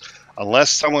points.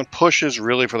 Unless someone pushes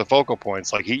really for the focal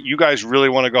points, like you guys really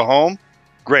want to go home,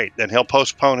 great. Then he'll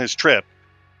postpone his trip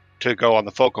to go on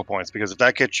the focal points, because if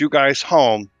that gets you guys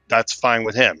home, that's fine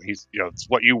with him. He's, it's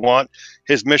what you want.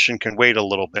 His mission can wait a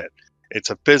little bit. It's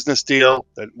a business deal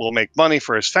that will make money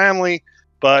for his family,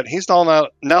 but he's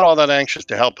not all that anxious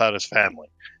to help out his family.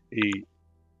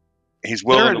 He's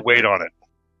willing to wait on it.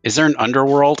 Is there an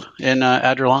underworld in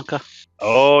Adrilanka?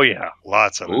 Oh yeah,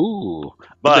 lots of it. Ooh,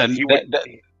 but then,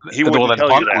 he wouldn't tell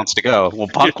Punk you that. wants to go. Well,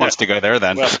 Punk wants to go there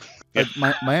then.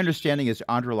 Well, my understanding is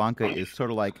Androlanka is sort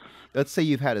of like, let's say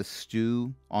you've had a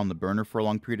stew on the burner for a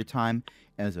long period of time,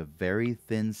 and there's a very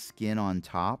thin skin on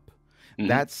top. Mm-hmm.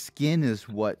 That skin is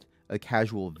what a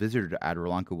casual visitor to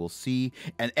Adrilanka will see,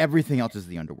 and everything else is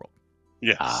the underworld.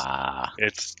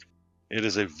 Yes, it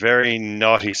is a very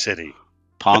naughty city.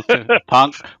 Punk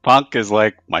is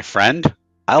like, my friend,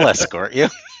 I'll escort you.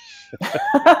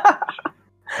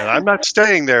 And I'm not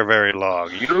staying there very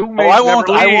long. You may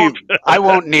I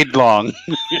won't need long.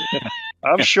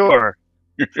 I'm sure.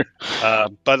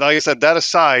 But like I said, that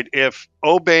aside, if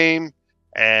Obaim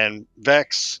and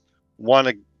Vex want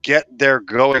to get their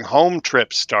going home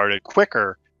trip started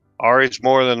quicker, Ari's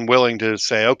more than willing to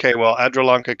say, okay, well,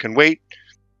 Adrilanka can wait.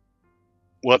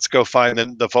 Let's go find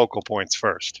the focal points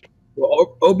first.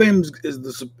 Well, Obaim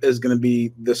is going to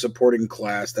be the supporting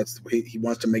class. He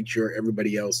wants to make sure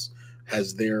everybody else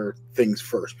has their things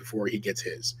first before he gets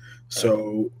his.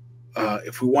 So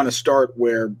if we want to start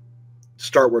where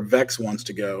Vex wants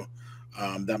to go,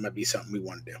 that might be something we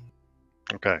want to do.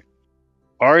 Okay.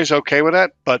 Ari's okay with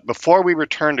that, but before we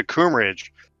return to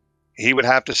Coomridge, he would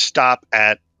have to stop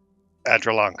at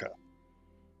Adrilanka.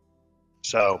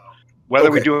 So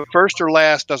whether we do it first or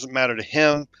last doesn't matter to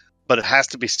him, but it has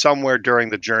to be somewhere during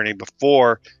the journey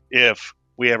before, if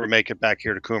we ever make it back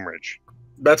here to Coomridge.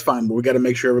 That's fine, but we got to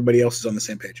make sure everybody else is on the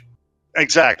same page.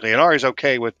 Exactly. And Ari's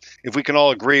okay with, if we can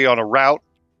all agree on a route,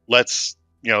 let's,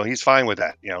 he's fine with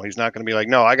that. He's not going to be like,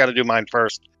 no, I got to do mine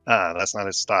first. That's not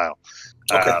his style.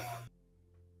 Okay.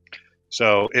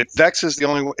 So if Vex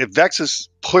is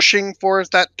pushing for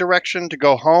that direction to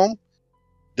go home,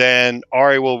 then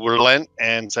Ari will relent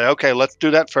and say, okay, let's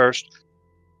do that first.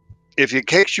 If it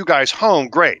takes you guys home,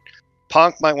 great.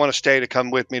 Punk might want to stay to come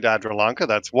with me to Adrilanka.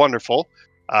 That's wonderful.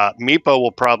 Meepo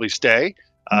will probably stay,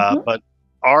 but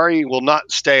Ari will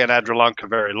not stay in Adrilanka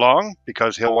very long,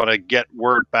 because he'll want to get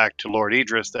word back to Lord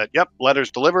Idris that, yep,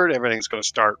 letter's delivered. Everything's going to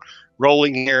start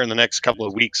rolling here in the next couple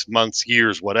of weeks, months,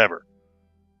 years, whatever.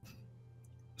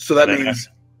 So that means,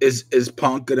 is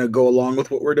Punk going to go along with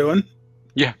what we're doing?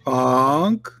 Yeah.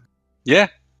 Punk? Yeah.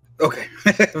 Okay.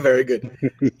 Very good.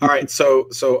 All right. So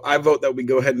I vote that we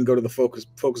go ahead and go to the focus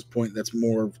point that's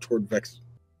more toward Vex.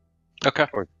 Okay.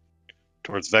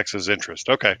 Towards Vex's interest.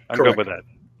 Okay. I'm Correct. good with that.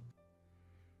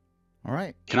 All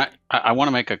right. Can I want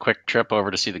to make a quick trip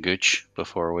over to see the Gooch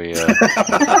before we. Okay,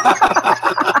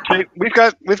 we've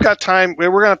got time. We're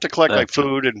gonna have to collect like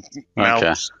food and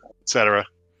mounts, etc.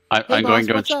 I'm going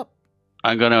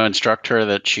to instruct her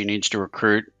that she needs to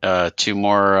recruit 2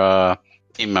 more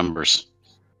team members,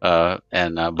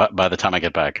 and by the time I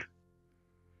get back.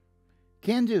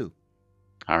 Can do.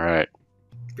 All right.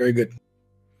 Very good.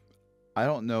 I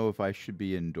don't know if I should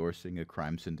be endorsing a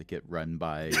crime syndicate run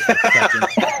by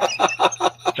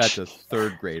that's a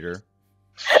 3rd grader.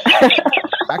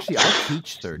 Actually, I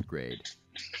teach 3rd grade.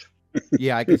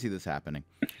 Yeah, I can see this happening.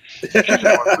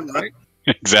 Right?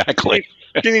 Exactly.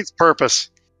 She needs purpose.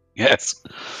 Yes.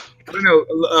 I don't know,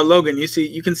 Logan.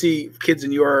 You can see kids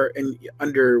when you were in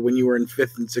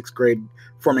 5th and 6th grade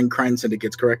forming crime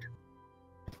syndicates, correct?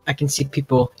 I can see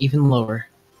people even lower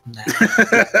than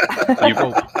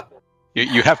that.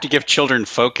 You have to give children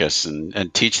focus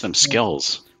and teach them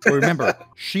skills. Well, remember,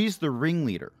 she's the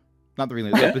ringleader. Not the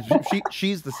ringleader, but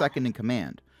she's the second in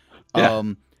command. Yeah.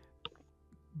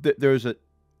 There's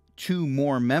 2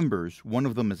 more members. One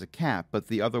of them is a cat, but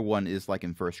the other one is like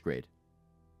in 1st grade.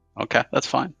 Okay, that's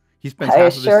fine. He spends half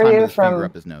of his time with his finger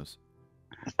up his nose.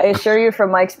 I assure you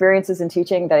from my experiences in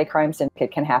teaching that a crime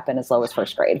syndicate can happen as low as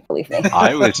 1st grade, believe me.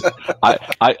 I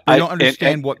don't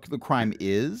understand what the crime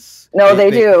is. No,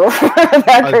 they do.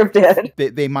 That group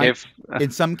did. They might,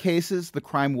 in some cases, the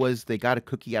crime was they got a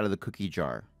cookie out of the cookie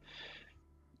jar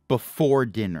before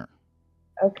dinner.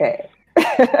 Okay.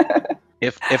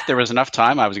 If there was enough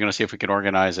time, I was going to see if we could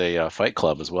organize a fight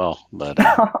club as well. But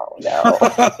oh, no.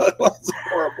 That's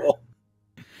horrible.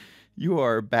 You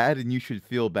are bad and you should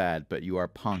feel bad, but you are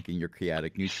Punk and you're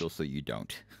chaotic neutral, so you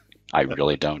don't. I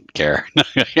really don't care.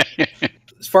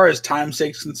 As far as time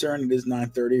sake's concerned, it is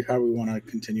 9:30. How do we want to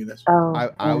continue this? Oh,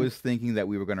 I was thinking that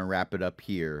we were going to wrap it up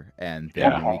here, and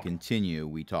then when we continue,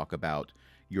 we talk about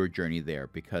your journey there.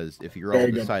 Because if you're all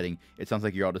deciding, it sounds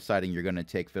like you're all deciding you're going to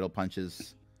take Fiddle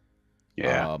Punch's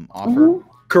offer.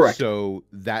 Correct. So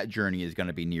that journey is going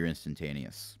to be near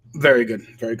instantaneous. Very good.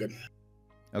 Very good.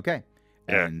 Okay.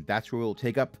 Yeah. And that's where we'll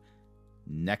take up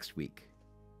next week.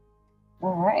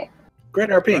 all right. Great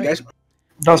RP, Right. guys.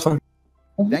 That was fun.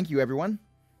 Thank you, everyone.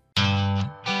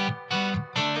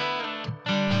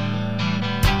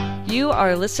 You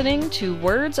are listening to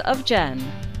Words of Jen,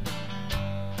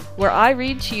 where I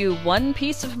read to you one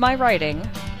piece of my writing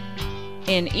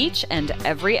in each and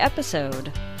every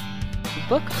episode.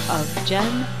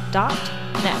 bookofjen.net.